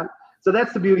recommend that. So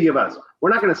that's the beauty of us. We're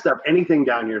not going to stuff anything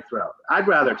down your throat. I'd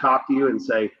rather talk to you and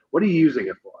say, what are you using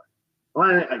it for?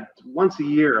 Well, once a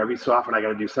year, every so often, I got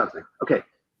to do something. Okay,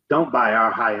 don't buy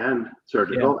our high-end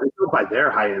surgical, and don't buy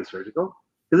their high-end surgical,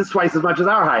 because it's twice as much as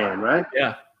our high-end, right?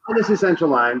 Yeah. On this essential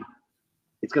line,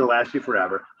 it's going to last you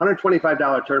forever.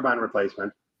 $125 turbine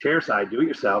replacement, chair side, do it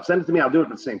yourself. Send it to me, I'll do it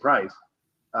for the same price.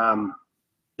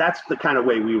 That's the kind of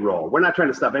way we roll. We're not trying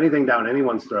to stuff anything down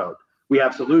anyone's throat. We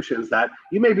have solutions that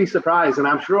you may be surprised, and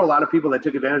I'm sure a lot of people that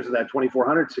took advantage of that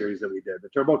 2400 series that we did, the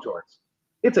Turbo Torques.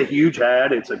 It's a huge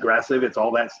head, it's aggressive, it's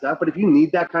all that stuff. But if you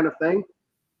need that kind of thing,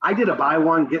 I did a buy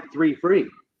one, get three free.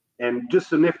 And just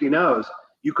so Nifty knows,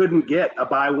 you couldn't get a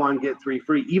buy one, get three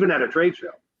free, even at a trade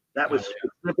show. That was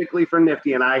specifically for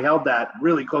Nifty, and I held that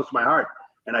really close to my heart.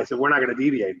 And I said, we're not going to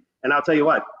deviate. And I'll tell you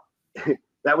what,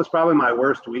 that was probably my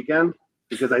worst weekend,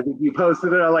 because I think you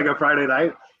posted it on like a Friday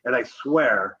night, and I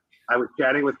swear I was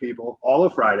chatting with people all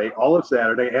of Friday, all of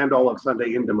Saturday, and all of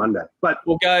Sunday into Monday. But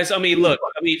well, guys, I mean, look,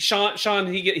 Sean,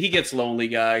 he gets lonely,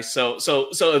 guys. So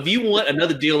if you want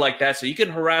another deal like that, so you can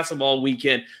harass him all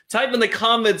weekend, type in the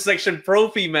comment section,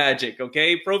 Prophy Magic,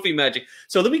 okay, Prophy Magic.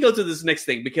 So let me go to this next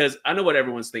thing, because I know what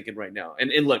everyone's thinking right now.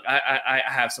 And look, I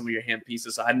have some of your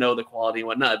handpieces, so I know the quality and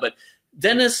whatnot. But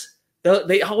Dennis,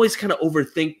 they always kind of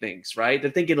overthink things, right?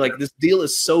 They're thinking like, this deal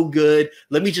is so good.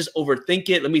 Let me just overthink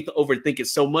it. Let me overthink it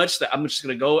so much that I'm just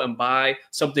going to go and buy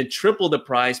something triple the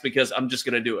price because I'm just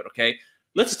going to do it. Okay.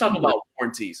 Let's talk about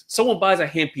warranties. Someone buys a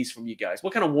handpiece from you guys.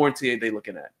 What kind of warranty are they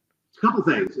looking at? A couple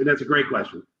things. And that's a great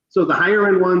question. So the higher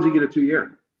end ones, you get a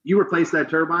 2-year. You replace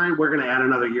that turbine, we're going to add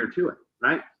another year to it,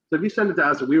 right? So if you send it to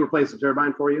us and we replace the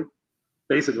turbine for you,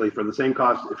 basically for the same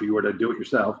cost if you were to do it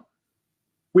yourself,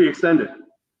 we extend it.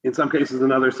 In some cases,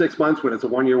 another 6 months when it's a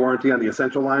 1-year warranty on the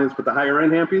essential lines. But the higher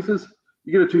end handpieces,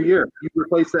 you get a 2-year. You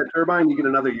replace that turbine, you get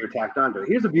another year tacked onto it.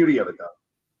 Here's the beauty of it, though.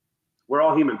 We're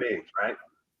all human beings, right?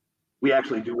 We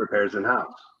actually do repairs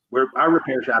in-house. Our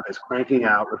repair shop is cranking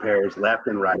out repairs left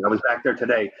and right. I was back there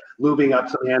today, lubing up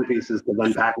some handpieces to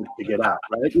then package to get out,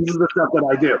 right? This is the stuff that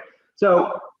I do.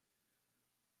 So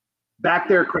back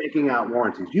there cranking out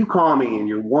warranties. You call me and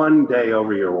you're 1 day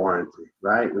over your warranty,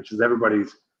 right? Which is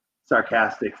everybody's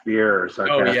sarcastic fear or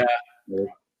sarcastic. Oh, yeah.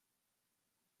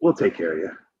 We'll take care of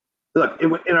you. Look,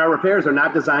 and our repairs are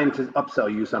not designed to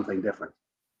upsell you something different.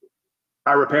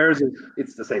 Our repairs,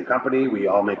 it's the same company. We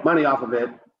all make money off of it,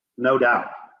 no doubt.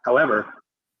 However,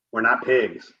 we're not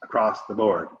pigs across the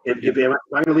board. If I'm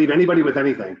going to leave anybody with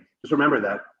anything, just remember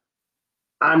that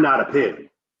I'm not a pig.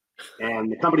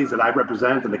 And the companies that I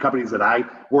represent and the companies that I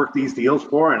work these deals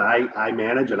for and I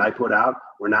manage and I put out,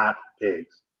 we're not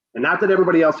pigs. And not that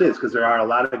everybody else is, because there are a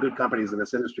lot of good companies in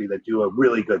this industry that do a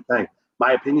really good thing.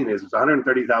 My opinion is there's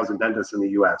 130,000 dentists in the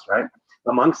US, right?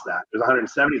 Amongst that, there's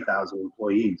 170,000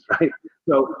 employees, right?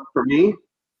 So for me,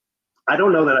 I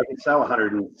don't know that I can sell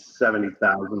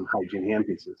 170,000 hygiene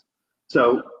handpieces.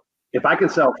 So if I can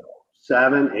sell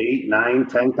 7, 8, 9,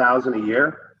 10,000 a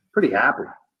year, pretty happy.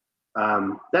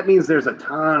 That means there's a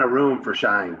ton of room for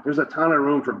Shine. There's a ton of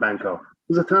room for Benko.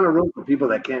 There's a ton of room for people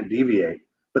that can't deviate.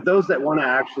 But those that want to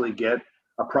actually get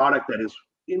a product that is,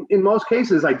 in most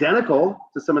cases, identical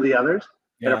to some of the others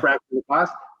at a fraction of the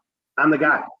cost, I'm the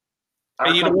guy.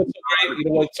 And you know what's so great? You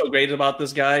know what's so great about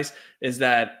this, guys, is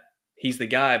that he's the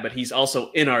guy, but he's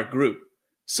also in our group.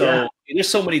 So there's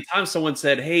so many times someone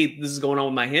said, "Hey, this is going on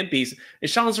with my handpiece," and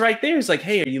Sean's right there. He's like,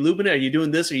 "Hey, are you looping it? Are you doing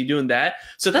this? Are you doing that?"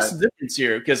 So that's the difference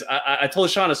here, because I told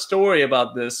Sean a story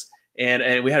about this,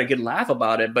 and we had a good laugh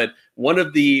about it. But one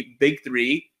of the big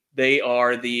three, they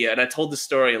are and I told this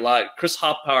story a lot. Chris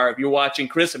Hoppower, if you're watching,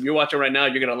 Chris, if you're watching right now,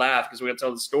 you're gonna laugh because we're gonna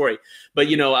tell the story. But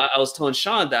you know, I was telling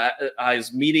Sean that I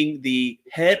was meeting the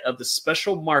head of the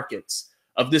special markets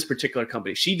of this particular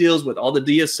company. She deals with all the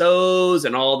DSOs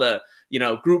and all the, you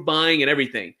know, group buying and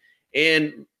everything.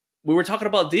 And we were talking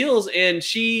about deals, and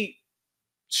she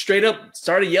straight up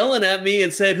started yelling at me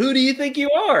and said, "Who do you think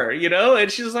you are?" You know, and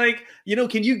she's like, "You know,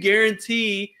 can you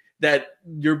guarantee that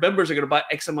your members are going to buy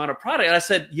X amount of product?" And I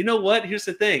said, "You know what? Here's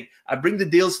the thing. I bring the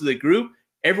deals to the group.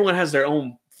 Everyone has their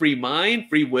own free mind,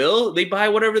 free will. They buy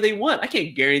whatever they want. I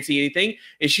can't guarantee anything."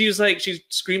 And she was like, she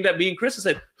screamed at me and Chris and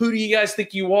said, "Who do you guys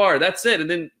think you are?" That's it. And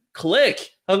then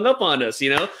click, hung up on us, you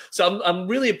know? So I'm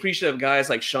really appreciative of guys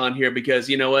like Sean here, because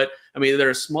you know what? I mean, they're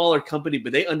a smaller company,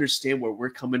 but they understand where we're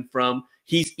coming from.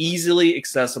 He's easily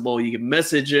accessible. You can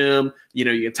message him, you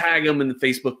know, you can tag him in the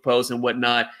Facebook posts and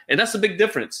whatnot. And that's a big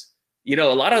difference. You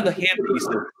know, a lot of the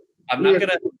handpieces, I'm not going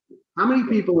to. How many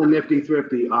people in Nifty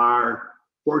Thrifty are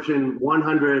Fortune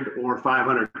 100 or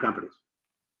 500 companies?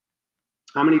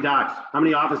 How many docs? How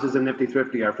many offices in Nifty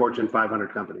Thrifty are Fortune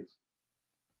 500 companies?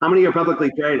 How many are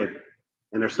publicly traded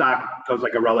and their stock goes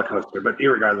like a roller coaster? But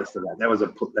irregardless of that, that was a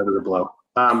blow.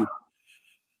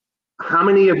 How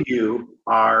many of you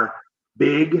are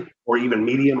big or even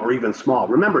medium or even small?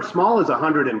 Remember, small is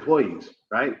 100 employees,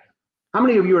 right? How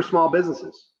many of you are small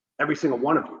businesses? Every single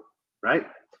one of you, right?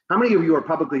 How many of you are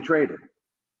publicly traded?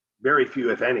 Very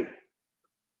few, if any.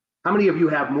 How many of you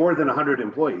have more than 100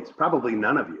 employees? Probably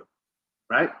none of you,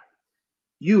 right?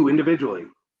 You individually,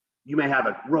 you may have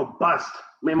a robust,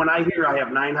 man, when I hear I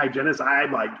have 9 hygienists,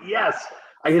 I'm like, yes,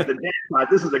 I hit the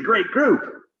jackpot. This is a great group.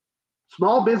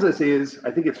 Small business is, I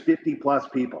think it's 50 plus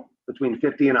people, between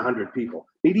 50 and 100 people.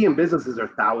 Medium businesses are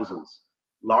thousands.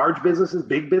 Large businesses,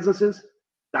 big businesses,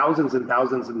 thousands and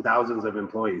thousands and thousands of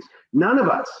employees. None of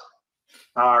us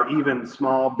are even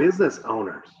small business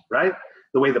owners, right?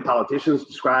 The way the politicians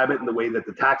describe it and the way that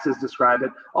the taxes describe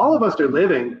it, all of us are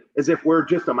living as if we're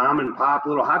just a mom and pop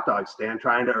little hot dog stand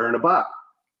trying to earn a buck.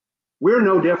 We're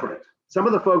no different. Some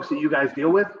of the folks that you guys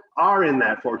deal with are in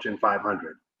that Fortune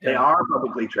 500. They are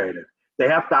publicly traded. They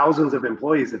have thousands of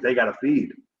employees that they got to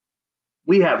feed.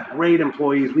 We have great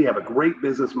employees. We have a great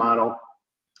business model,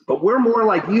 but we're more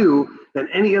like you than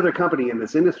any other company in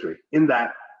this industry in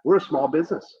that we're a small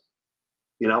business.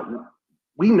 You know,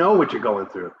 we know what you're going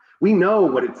through. We know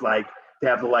what it's like to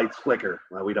have the lights flicker.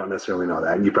 Well, we don't necessarily know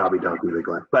that, and you probably don't either,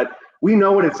 Glenn. But we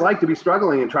know what it's like to be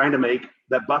struggling and trying to make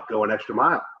that buck go an extra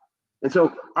mile. And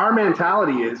so our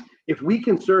mentality is, if we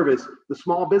can service the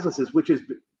small businesses, which is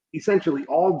essentially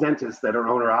all dentists that are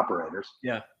owner-operators,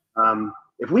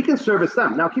 if we can service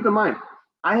them. Now, keep in mind,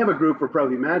 I have a group for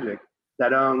Prophy Magic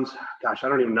that owns, gosh, I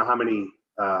don't even know how many.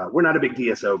 We're not a big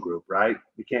DSO group, right?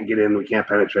 We can't get in, we can't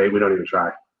penetrate, we don't even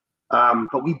try.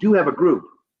 But we do have a group,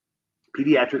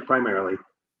 pediatric primarily.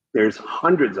 There's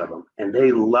hundreds of them, and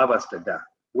they love us to death.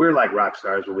 We're like rock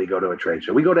stars when we go to a trade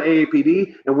show. We go to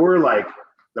AAPD, and we're like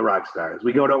the rock stars.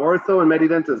 We go to Ortho, and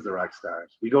Medidenta is the rock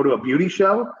stars. We go to a beauty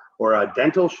show or a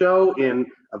dental show in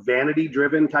a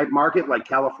vanity-driven type market like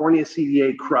California.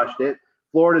 CDA crushed it.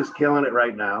 Florida's killing it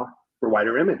right now for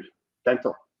Wider Image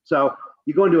Dental. So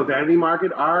you go into a vanity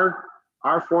market, our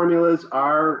our formulas,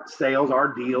 our sales,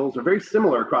 our deals are very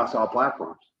similar across all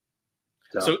platforms.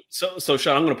 So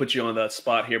Sean, I'm going to put you on the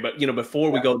spot here, but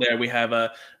before we go there, we have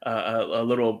a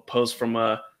little post from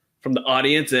the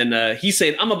audience, and he's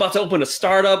saying, I'm about to open a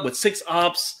startup with 6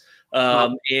 ops,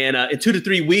 and in 2 to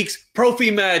 3 weeks, Prophy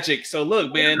magic. So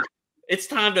look, man, it's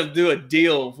time to do a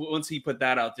deal once he put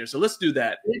that out there. So let's do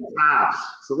that.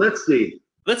 So let's see.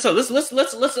 Let's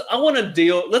I want a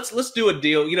deal. Let's do a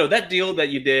deal. That deal that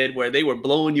you did where they were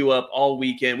blowing you up all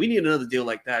weekend. We need another deal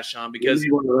like that, Sean, because we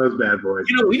need one of those bad boys.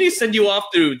 We need to send you off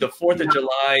through the 4th of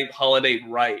July holiday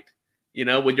right.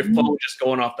 With your phone just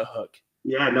going off the hook.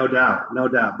 Yeah, no doubt. No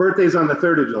doubt. Birthday's on the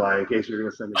 3rd of July, in case you're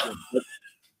gonna send it.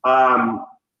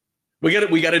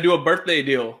 We gotta do a birthday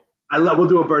deal. We'll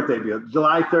do a birthday deal.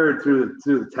 July 3rd through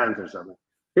the 10th or something.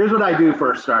 Here's what I do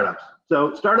for startups.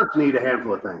 So startups need a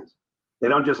handful of things. They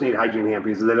don't just need hygiene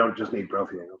handpieces. They don't just need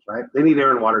Prophy angles, right? They need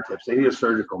air and water tips. They need a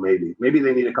surgical, maybe. Maybe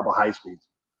they need a couple high speeds.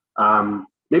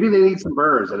 Maybe they need some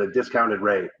burrs at a discounted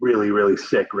rate, really, really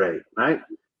sick rate, right?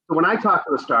 So when I talk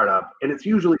to a startup, and it's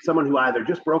usually someone who either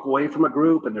just broke away from a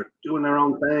group and they're doing their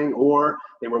own thing, or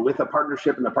they were with a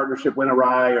partnership and the partnership went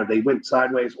awry, or they went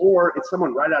sideways, or it's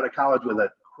someone right out of college with a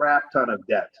crap ton of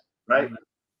debt, right?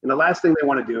 And the last thing they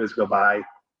want to do is go buy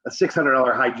a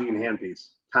 $600 hygiene handpiece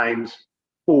times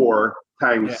 4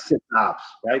 times 6 ops,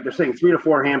 right? They're saying 3 to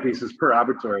 4 handpieces per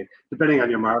operatory, depending on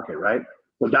your market, right?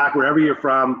 So doc, wherever you're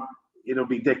from, it'll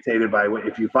be dictated by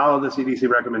if you follow the CDC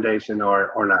recommendation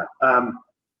or not.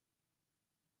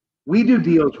 We do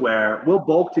deals where we'll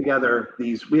bulk together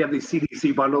we have these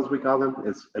CDC bundles, we call them.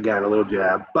 It's, again, a little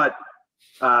jab, but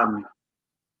 10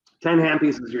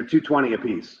 handpieces, you're $220 a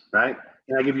piece, right?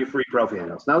 And I give you free Prophy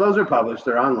handles. Now, those are published,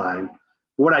 they're online.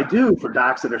 What I do for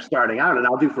docs that are starting out, and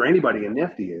I'll do for anybody in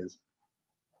Nifty, is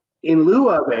in lieu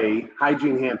of a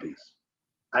hygiene handpiece,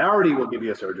 I already will give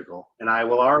you a surgical, and I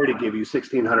will already give you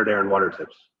 1,600 air and water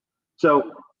tips.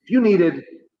 So if you needed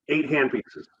 8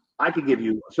 handpieces, I could give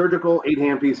you a surgical, 8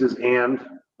 handpieces, and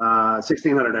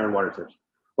 1,600 air and water tips.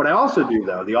 What I also do,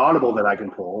 though, the audible that I can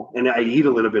pull, and I eat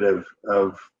a little bit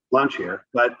of lunch here,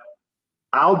 but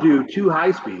I'll do 2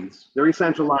 high speeds. They're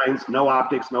essential lines, no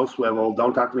optics, no swivel.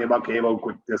 Don't talk to me about cable,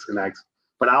 quick disconnects.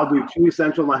 But I'll do 2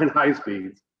 essential line high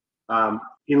speeds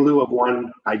in lieu of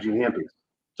 1 hygiene handpiece.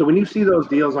 So when you see those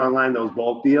deals online, those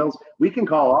bulk deals, we can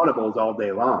call audibles all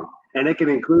day long. And it can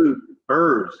include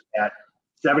burrs at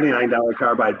 $79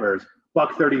 carbide burrs,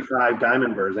 $135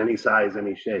 diamond burrs, any size,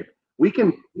 any shape. We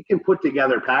can put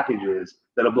together packages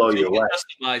that'll blow you away.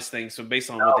 Customize things so based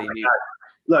on what they need.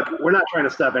 Look, we're not trying to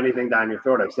stuff anything down your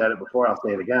throat. I've said it before, I'll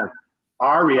say it again.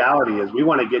 Our reality is we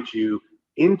want to get you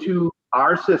into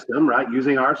our system, right,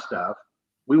 using our stuff.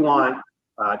 We want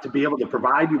to be able to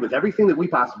provide you with everything that we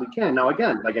possibly can. Now,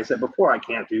 again, like I said before, I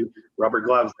can't do rubber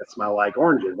gloves that smell like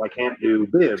oranges. I can't do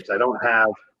bibs. I don't have,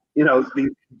 these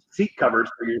seat covers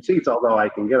for your seats, although I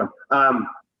can get them.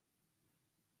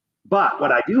 But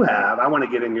what I do have, I want to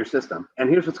get in your system. And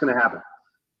here's what's going to happen.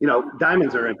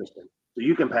 Diamonds are interesting. So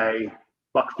you can pay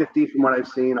 $1.50 from what I've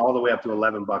seen, all the way up to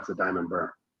 $11 a diamond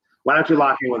burr. Why don't you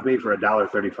lock in with me for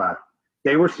 $1.35?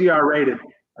 They were CR rated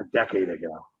a decade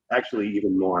ago, actually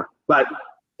even more. But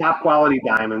top quality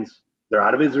diamonds, they're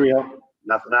out of Israel,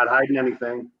 not hiding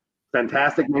anything.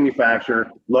 Fantastic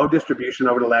manufacturer, low distribution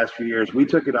over the last few years. We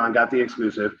took it on, got the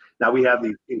exclusive. Now we have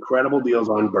these incredible deals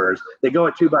on burrs. They go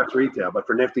at $2 retail, but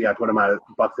for Nifty, I put them out at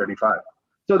 $1.35.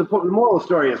 So the moral of the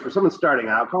story is, for someone starting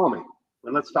out, call me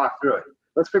and let's talk through it.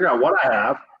 Let's figure out what I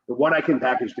have and what I can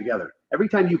package together. Every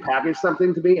time you package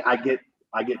something to me, I get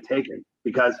taken,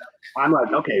 because I'm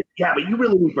like, okay, yeah, but you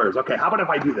really need burrs. Okay, how about if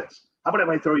I do this? How about if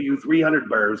I throw you 300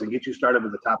 burrs and get you started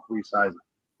with the top 3 sizes?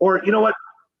 Or you know what?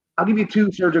 I'll give you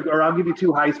 2 surgical, or I'll give you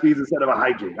 2 high speeds instead of a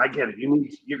hygiene. I get it.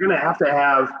 You're going to have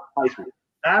high speed.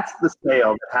 That's the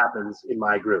sale that happens in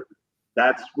my group.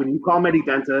 That's when you call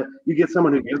Medidenta, you get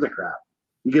someone who gives a crap.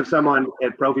 You give someone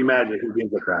at Prophy Magic who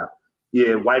gives a crap.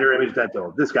 Yeah, wider image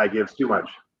dental. This guy gives too much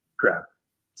crap.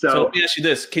 So let me ask you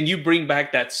this: can you bring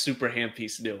back that super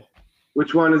handpiece deal?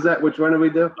 Which one is that? Which one do we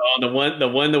do? Oh, the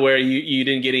one where you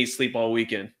didn't get any sleep all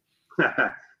weekend.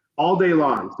 All day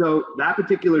long. So that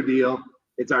particular deal,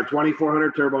 it's our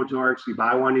 2400 turbo torques. You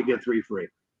buy one, you get 3 free.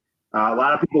 A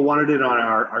lot of people wanted it on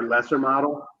our lesser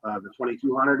model, the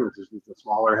 2200, which is a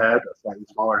smaller head, a slightly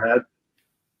smaller head.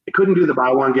 I couldn't do the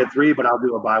buy one, get 3, but I'll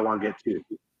do a buy one, get 2.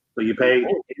 So you pay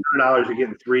 $800, you're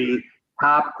getting 3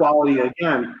 top quality.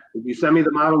 Again, if you send me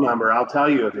the model number, I'll tell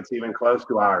you if it's even close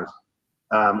to ours.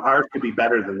 Ours could be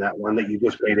better than that one that you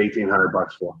just paid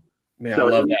 $1,800 for. Man, So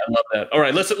I love that. I love that. All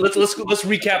right, let's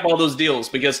recap all those deals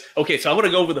because okay, so I'm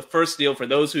gonna go over the first deal for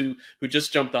those who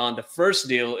just jumped on. The first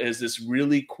deal is this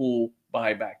really cool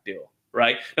buyback deal,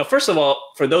 right? Now, first of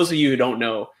all, for those of you who don't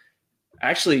know,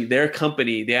 actually their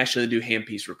company, they actually do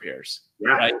handpiece repairs,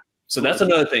 right? So that's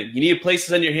another thing. You need a place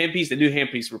to send your handpiece, they do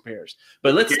handpiece repairs.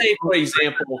 But let's say, for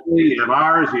example, you have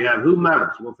ours, you have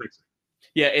whomever, so we'll fix it.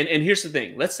 Yeah, and here's the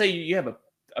thing. Let's say you have a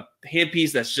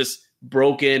handpiece that's just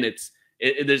broken. It's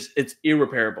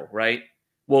irreparable, right?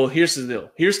 Well, here's the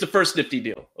deal. Here's the first Nifty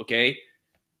deal, okay?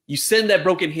 You send that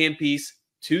broken handpiece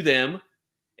to them,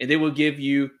 and they will give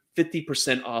you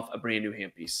 50% off a brand new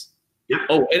handpiece. Yep.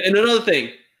 Oh, and another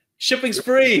thing, shipping's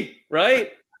free,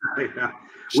 right? Yeah.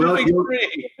 Shipping's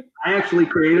free. I actually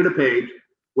created a page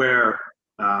where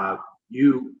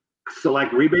you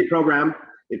select rebate program.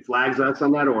 It flags us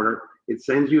on that order. It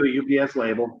sends you a UPS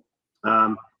label.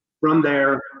 From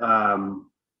there,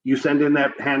 you send in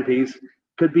that handpiece.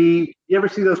 Could be, you ever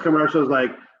see those commercials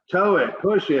like tow it,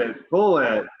 push it, pull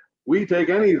it, we take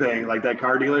anything, like that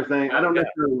car dealer thing? I don't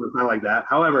necessarily want to sound like that.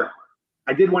 However,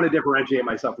 I did want to differentiate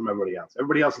myself from everybody else.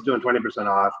 Everybody else is doing 20%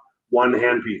 off one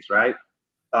handpiece, right?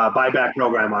 Buyback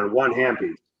program on one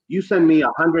handpiece. You send me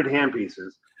 100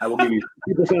 handpieces, I will give you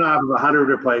 50% off of 100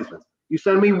 replacements. You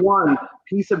send me one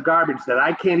piece of garbage that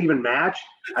I can't even match,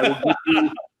 I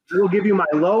will give you my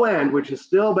low end, which is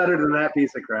still better than that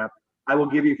piece of crap. I will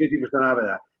give you 50% off of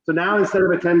that. So now instead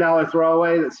of a $10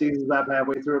 throwaway that seasons up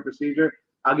halfway through a procedure,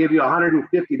 I'll give you a $150,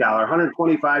 $125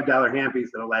 handpiece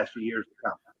that'll last you years to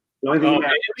come. The only thing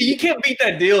you can't beat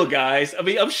that deal, guys. I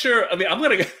mean, I'm sure. I mean, I'm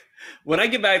gonna when I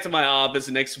get back to my office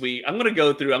next week, I'm gonna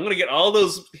go through. I'm gonna get all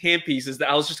those handpieces that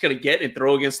I was just gonna get and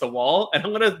throw against the wall, and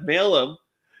I'm gonna mail them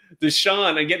to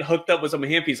Sean and get hooked up with some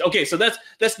handpieces. Okay, so that's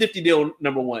Nifty deal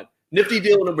number one. Nifty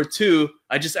deal number two,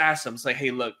 I just asked them. It's like, hey,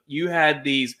 look, you had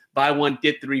these buy one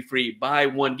get three free, buy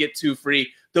one get two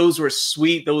free. Those were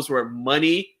sweet. Those were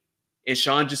money. And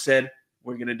Sean just said,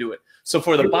 we're going to do it. So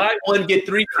for the buy one, get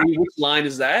three free, which line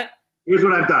is that? Here's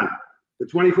what I've done. The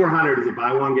 2400 is a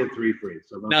buy one, get three free.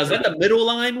 So now, is that the middle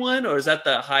line one or is that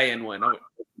the high-end one? Oh.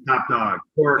 Top dog.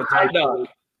 Or top dog.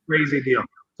 Crazy deal.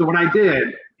 So what I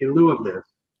did in lieu of this,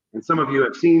 and some of you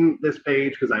have seen this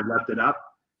page because I've left it up,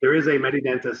 there is a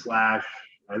Medidenta / I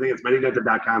think it's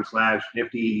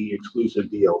medidenta.com/Nifty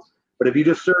exclusive deals. But if you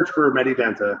just search for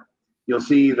Medidenta, you'll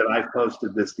see that I've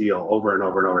posted this deal over and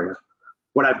over and over again.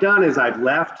 What I've done is I've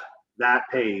left that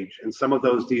page and some of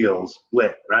those deals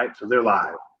lit, right? So they're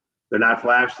live. They're not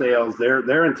flash sales.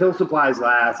 They're until supplies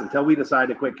last, until we decide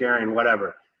to quit carrying,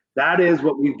 whatever. That is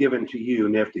what we've given to you,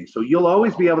 Nifty. So you'll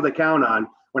always be able to count on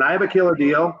when I have a killer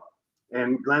deal,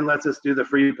 and Glenn lets us do the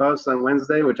free posts on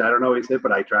Wednesday, which I don't always hit,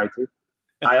 but I try to.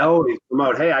 I always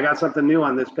promote, hey, I got something new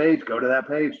on this page. Go to that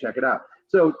page, check it out.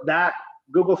 So that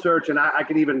Google search, and I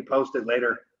can even post it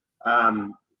later.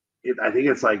 I think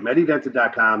it's like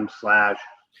medidenta.com/.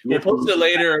 We'll post it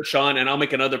later, Sean, and I'll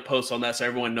make another post on that so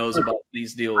everyone knows about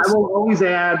these deals. I will always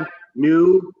add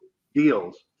new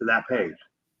deals to that page.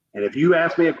 And if you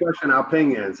ask me a question, I'll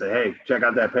ping you and say, hey, check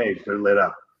out that page. They're lit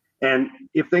up. And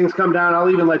if things come down, I'll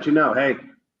even let you know, hey,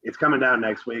 it's coming down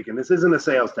next week. And this isn't a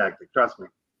sales tactic, trust me.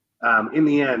 In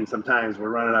the end, sometimes we're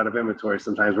running out of inventory.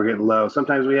 Sometimes we're getting low.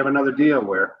 Sometimes we have another deal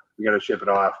where we got to ship it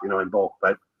off, in bulk.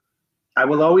 But I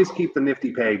will always keep the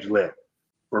Nifty page lit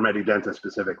for Medidenta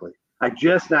specifically. I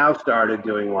just now started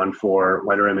doing one for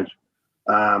Wider Image.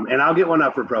 And I'll get one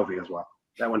up for Prophy as well.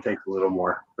 That one takes a little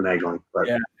more finagling. But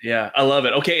yeah, I love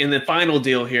it. Okay, and the final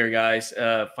deal here, guys.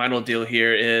 Final deal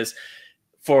here is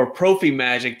for Prophy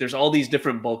Magic, there's all these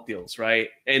different bulk deals, right?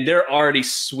 And they're already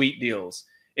sweet deals.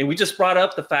 And we just brought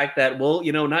up the fact that, well,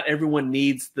 not everyone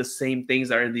needs the same things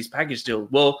that are in these package deals.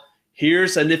 Well,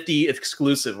 here's a Nifty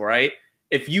exclusive, right?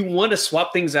 If you want to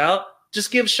swap things out, just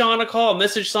give Sean a call,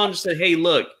 message Sean and say, hey,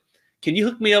 look, can you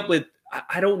hook me up with,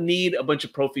 I don't need a bunch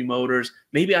of Prophy motors.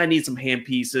 Maybe I need some hand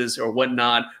pieces or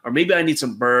whatnot, or maybe I need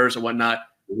some burrs or whatnot.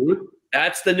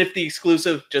 That's the Nifty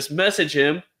exclusive. Just message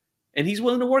him, and he's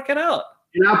willing to work it out.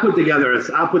 And I'll put together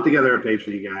a page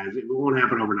for you guys. It won't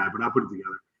happen overnight, but I'll put it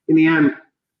together. In the end,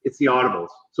 it's the audibles.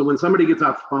 So when somebody gets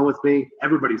off the phone with me,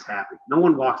 everybody's happy. No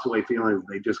one walks away feeling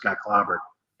they just got clobbered.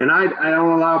 And I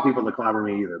don't allow people to clobber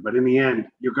me either. But in the end,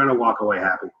 you're going to walk away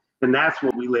happy. And that's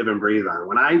what we live and breathe on.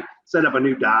 When I set up a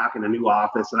new doc and a new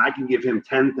office, and I can give him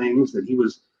 10 things that he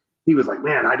was like,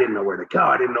 man, I didn't know where to go.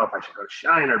 I didn't know if I should go to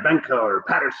Shine or Benco or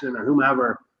Patterson or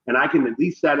whomever. And I can at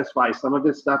least satisfy some of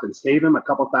this stuff and save him a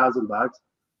couple $1,000.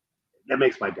 That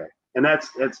makes my day. And that's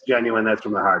genuine. That's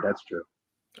from the heart. That's true.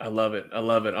 I love it. I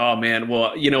love it. Oh man.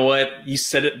 Well, you know what? You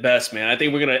said it best, man. I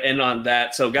think we're going to end on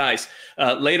that. So guys,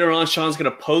 later on, Sean's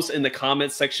going to post in the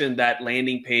comments section that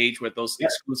landing page with those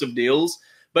exclusive deals,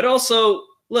 but also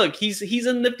look, he's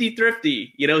a Nifty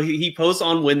Thrifty. You know, he posts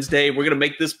on Wednesday. We're going to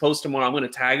make this post tomorrow. I'm going to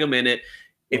tag him in it.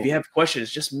 If you have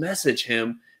questions, just message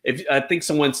him. If I think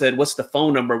someone said, what's the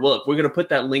phone number? Look, we're going to put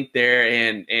that link there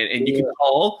and you can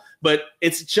call, but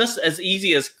it's just as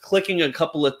easy as clicking a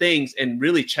couple of things and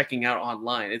really checking out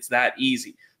online. It's that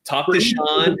easy. Talk to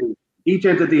Sean. Each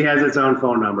entity has its own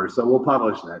phone number, so we'll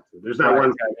publish that too. There's not one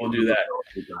guy. We'll do that.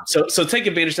 So take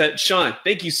advantage of that. Sean,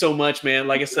 thank you so much, man.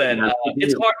 Like I said,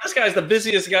 it's hard. This guy's the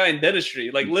busiest guy in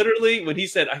dentistry. Like literally when he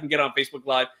said I can get on Facebook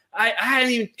Live, I hadn't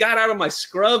even got out of my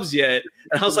scrubs yet.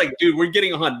 And I was like, dude, we're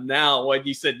getting on now when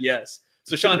you said yes.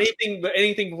 So Sean,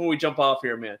 anything before we jump off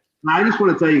here, man? I just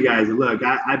want to tell you guys, look,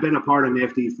 I've been a part of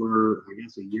Nifty for, I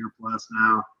guess, a year plus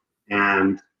now.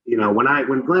 And, you know,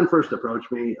 when Glenn first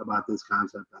approached me about this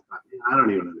concept, I thought, I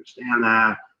don't even understand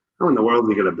that. How in the world are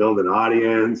we going to build an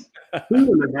audience?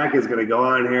 Who in the heck is going to go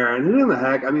on here? And who in the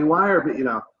heck? I mean, why are, you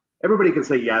know, everybody can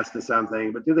say yes to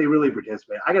something, but do they really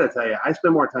participate? I got to tell you, I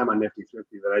spend more time on Nifty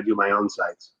Thrifty than I do my own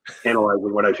sites,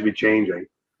 analyzing what I should be changing.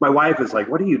 My wife is like,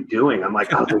 what are you doing? I'm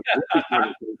like,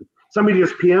 somebody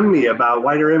just PM'd me about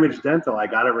wider image dental. I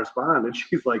got to respond. And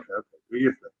she's like, okay, do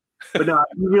your thing. But no,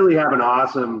 you really have an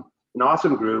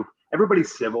awesome group.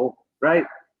 Everybody's civil, right?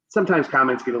 Sometimes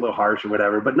comments get a little harsh or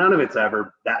whatever, but none of it's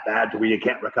ever that bad to where you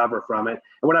can't recover from it.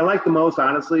 And what I like the most,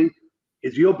 honestly,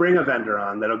 is you'll bring a vendor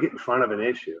on that'll get in front of an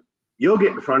issue. You'll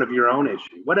get in front of your own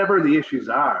issue, whatever the issues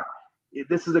are.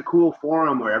 This is a cool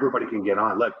forum where everybody can get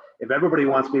on. Look, if everybody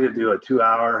wants me to do a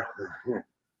 2-hour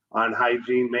on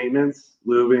hygiene maintenance,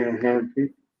 lubing and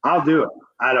handpiece, I'll do it.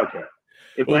 I don't care.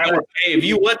 If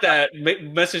you want that,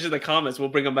 message in the comments. We'll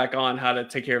bring them back on how to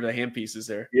take care of the hand pieces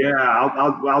there. Yeah,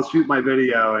 I'll shoot my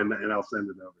video and I'll send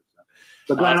it over.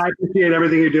 So Glenn, I appreciate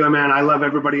everything you're doing, man. I love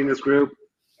everybody in this group.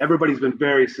 Everybody's been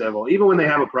very civil. Even when they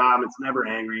have a problem, it's never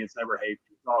angry. It's never hateful.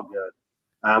 It's all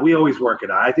good. We always work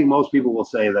it out. I think most people will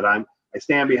say that I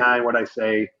stand behind what I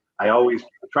say. I always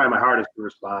try my hardest to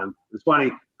respond. It's funny.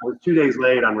 I was 2 days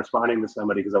late on responding to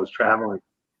somebody because I was traveling.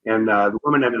 And the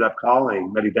woman ended up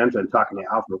calling Medidenta and talking to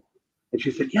Alpha. And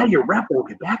she said, yeah, your rep won't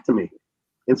get back to me.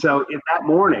 And so that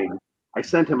morning, I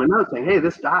sent him a note saying, hey,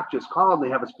 this doc just called. They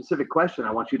have a specific question.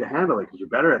 I want you to handle it because you're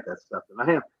better at that stuff than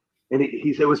I am. And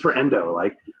he said it was for endo,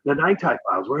 like the NiTi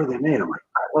files, where are they made? I'm like,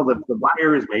 well, the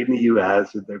wire is made in the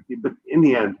U.S. But in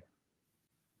the end,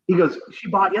 he goes, she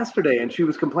bought yesterday and she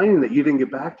was complaining that you didn't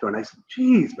get back to her. And I said,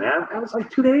 geez, man, that was like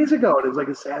 2 days ago. And it was like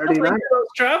a Saturday night. I was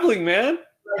traveling, man.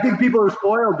 I think people are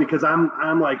spoiled because I'm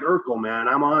like Urkel, man.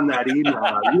 I'm on that email.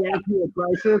 You ask me a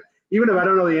question, even if I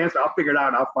don't know the answer, I'll figure it out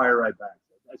and I'll fire right back.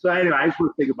 So anyway, I just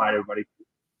want to say goodbye to everybody.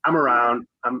 I'm around.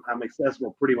 I'm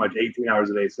accessible pretty much 18 hours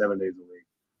a day, 7 days a week.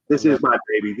 This is my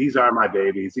baby. These are my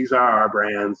babies. These are our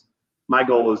brands. My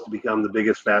goal is to become the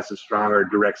biggest, fastest, stronger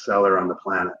direct seller on the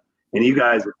planet. And you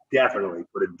guys have definitely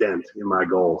put a dent in my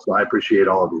goal. So I appreciate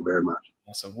all of you very much.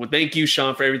 Awesome. Well, thank you,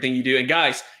 Sean, for everything you do. And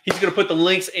guys, he's going to put the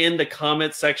links in the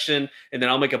comment section, and then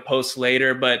I'll make a post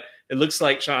later. But it looks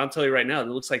like, Sean, I'll tell you right now, it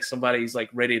looks like somebody's like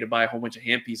ready to buy a whole bunch of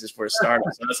hand pieces for a start.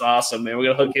 So that's awesome, man.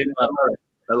 We're going to hook it up.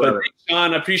 I love it. Thanks,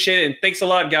 Sean. I appreciate it. And thanks a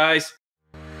lot, guys.